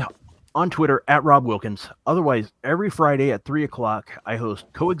 Follow me on Twitter at Rob Wilkins. Otherwise, every Friday at 3:00, I host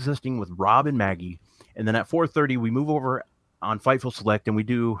Coexisting with Rob and Maggie. And then at 4:30, we move over on Fightful Select, and we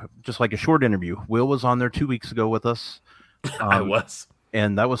do just like a short interview. Will was on there 2 weeks ago with us. I was.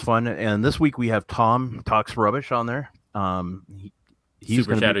 And that was fun. And this week we have Tom Talks Rubbish on there. He's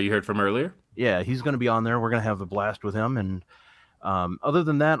Super Shadow you heard from earlier? Yeah, he's going to be on there. We're going to have a blast with him. And other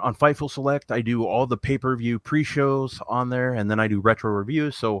than that, on Fightful Select, I do all the pay-per-view pre-shows on there, and then I do retro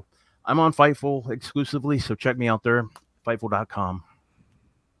reviews. So I'm on Fightful exclusively, so check me out there, Fightful.com.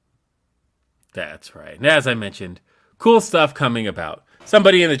 That's right. And as I mentioned, cool stuff coming about.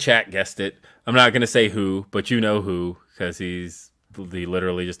 Somebody in the chat guessed it. I'm not going to say who, but you know who, because he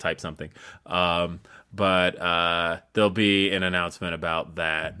literally just typed something. But there'll be an announcement about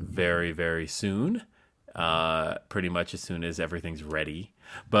that very, very soon. Pretty much as soon as everything's ready.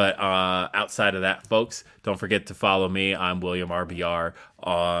 But outside of that, folks, don't forget to follow me. I'm William RBR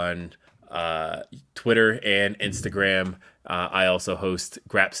on Twitter and Instagram. I also host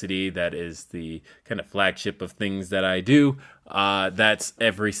Grapsody. That is the kind of flagship of things that I do. That's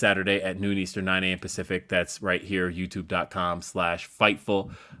every Saturday at noon Eastern, 9 a.m. Pacific. That's right here,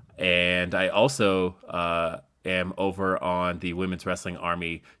 youtube.com/Fightful. And I also am over on the Women's Wrestling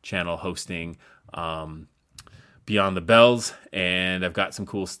Army channel hosting Beyond the Bells, and I've got some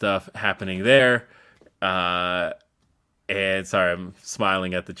cool stuff happening there. And sorry, I'm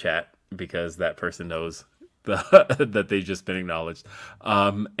smiling at the chat because that person knows that they've just been acknowledged.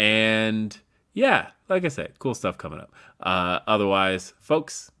 And yeah, like I said, cool stuff coming up. Otherwise,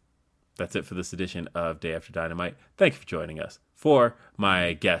 folks, that's it for this edition of Day After Dynamite. Thank you for joining us. For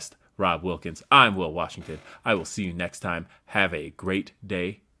my guest, Rob Wilkins, I'm Will Washington. I will see you next time. Have a great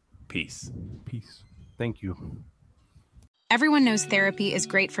day. Peace. Peace. Thank you. Everyone knows therapy is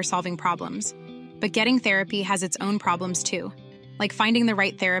great for solving problems, but getting therapy has its own problems too, like finding the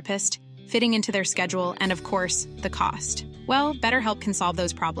right therapist, fitting into their schedule, and of course, the cost. Well, BetterHelp can solve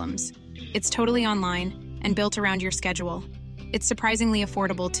those problems. It's totally online and built around your schedule. It's surprisingly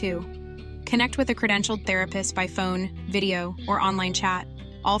affordable too. Connect with a credentialed therapist by phone, video, or online chat,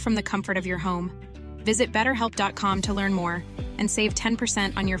 all from the comfort of your home. Visit BetterHelp.com to learn more and save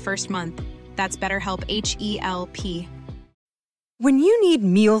 10% on your first month. That's BetterHelp, H-E-L-P. When you need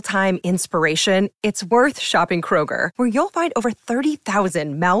mealtime inspiration, it's worth shopping Kroger, where you'll find over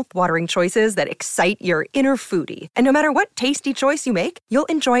 30,000 mouth-watering choices that excite your inner foodie. And no matter what tasty choice you make, you'll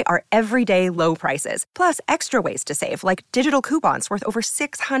enjoy our everyday low prices, plus extra ways to save, like digital coupons worth over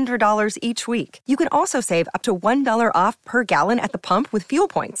 $600 each week. You can also save up to $1 off per gallon at the pump with fuel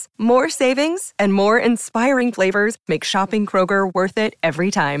points. More savings and more inspiring flavors make shopping Kroger worth it every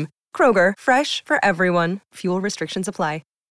time. Kroger, fresh for everyone. Fuel restrictions apply.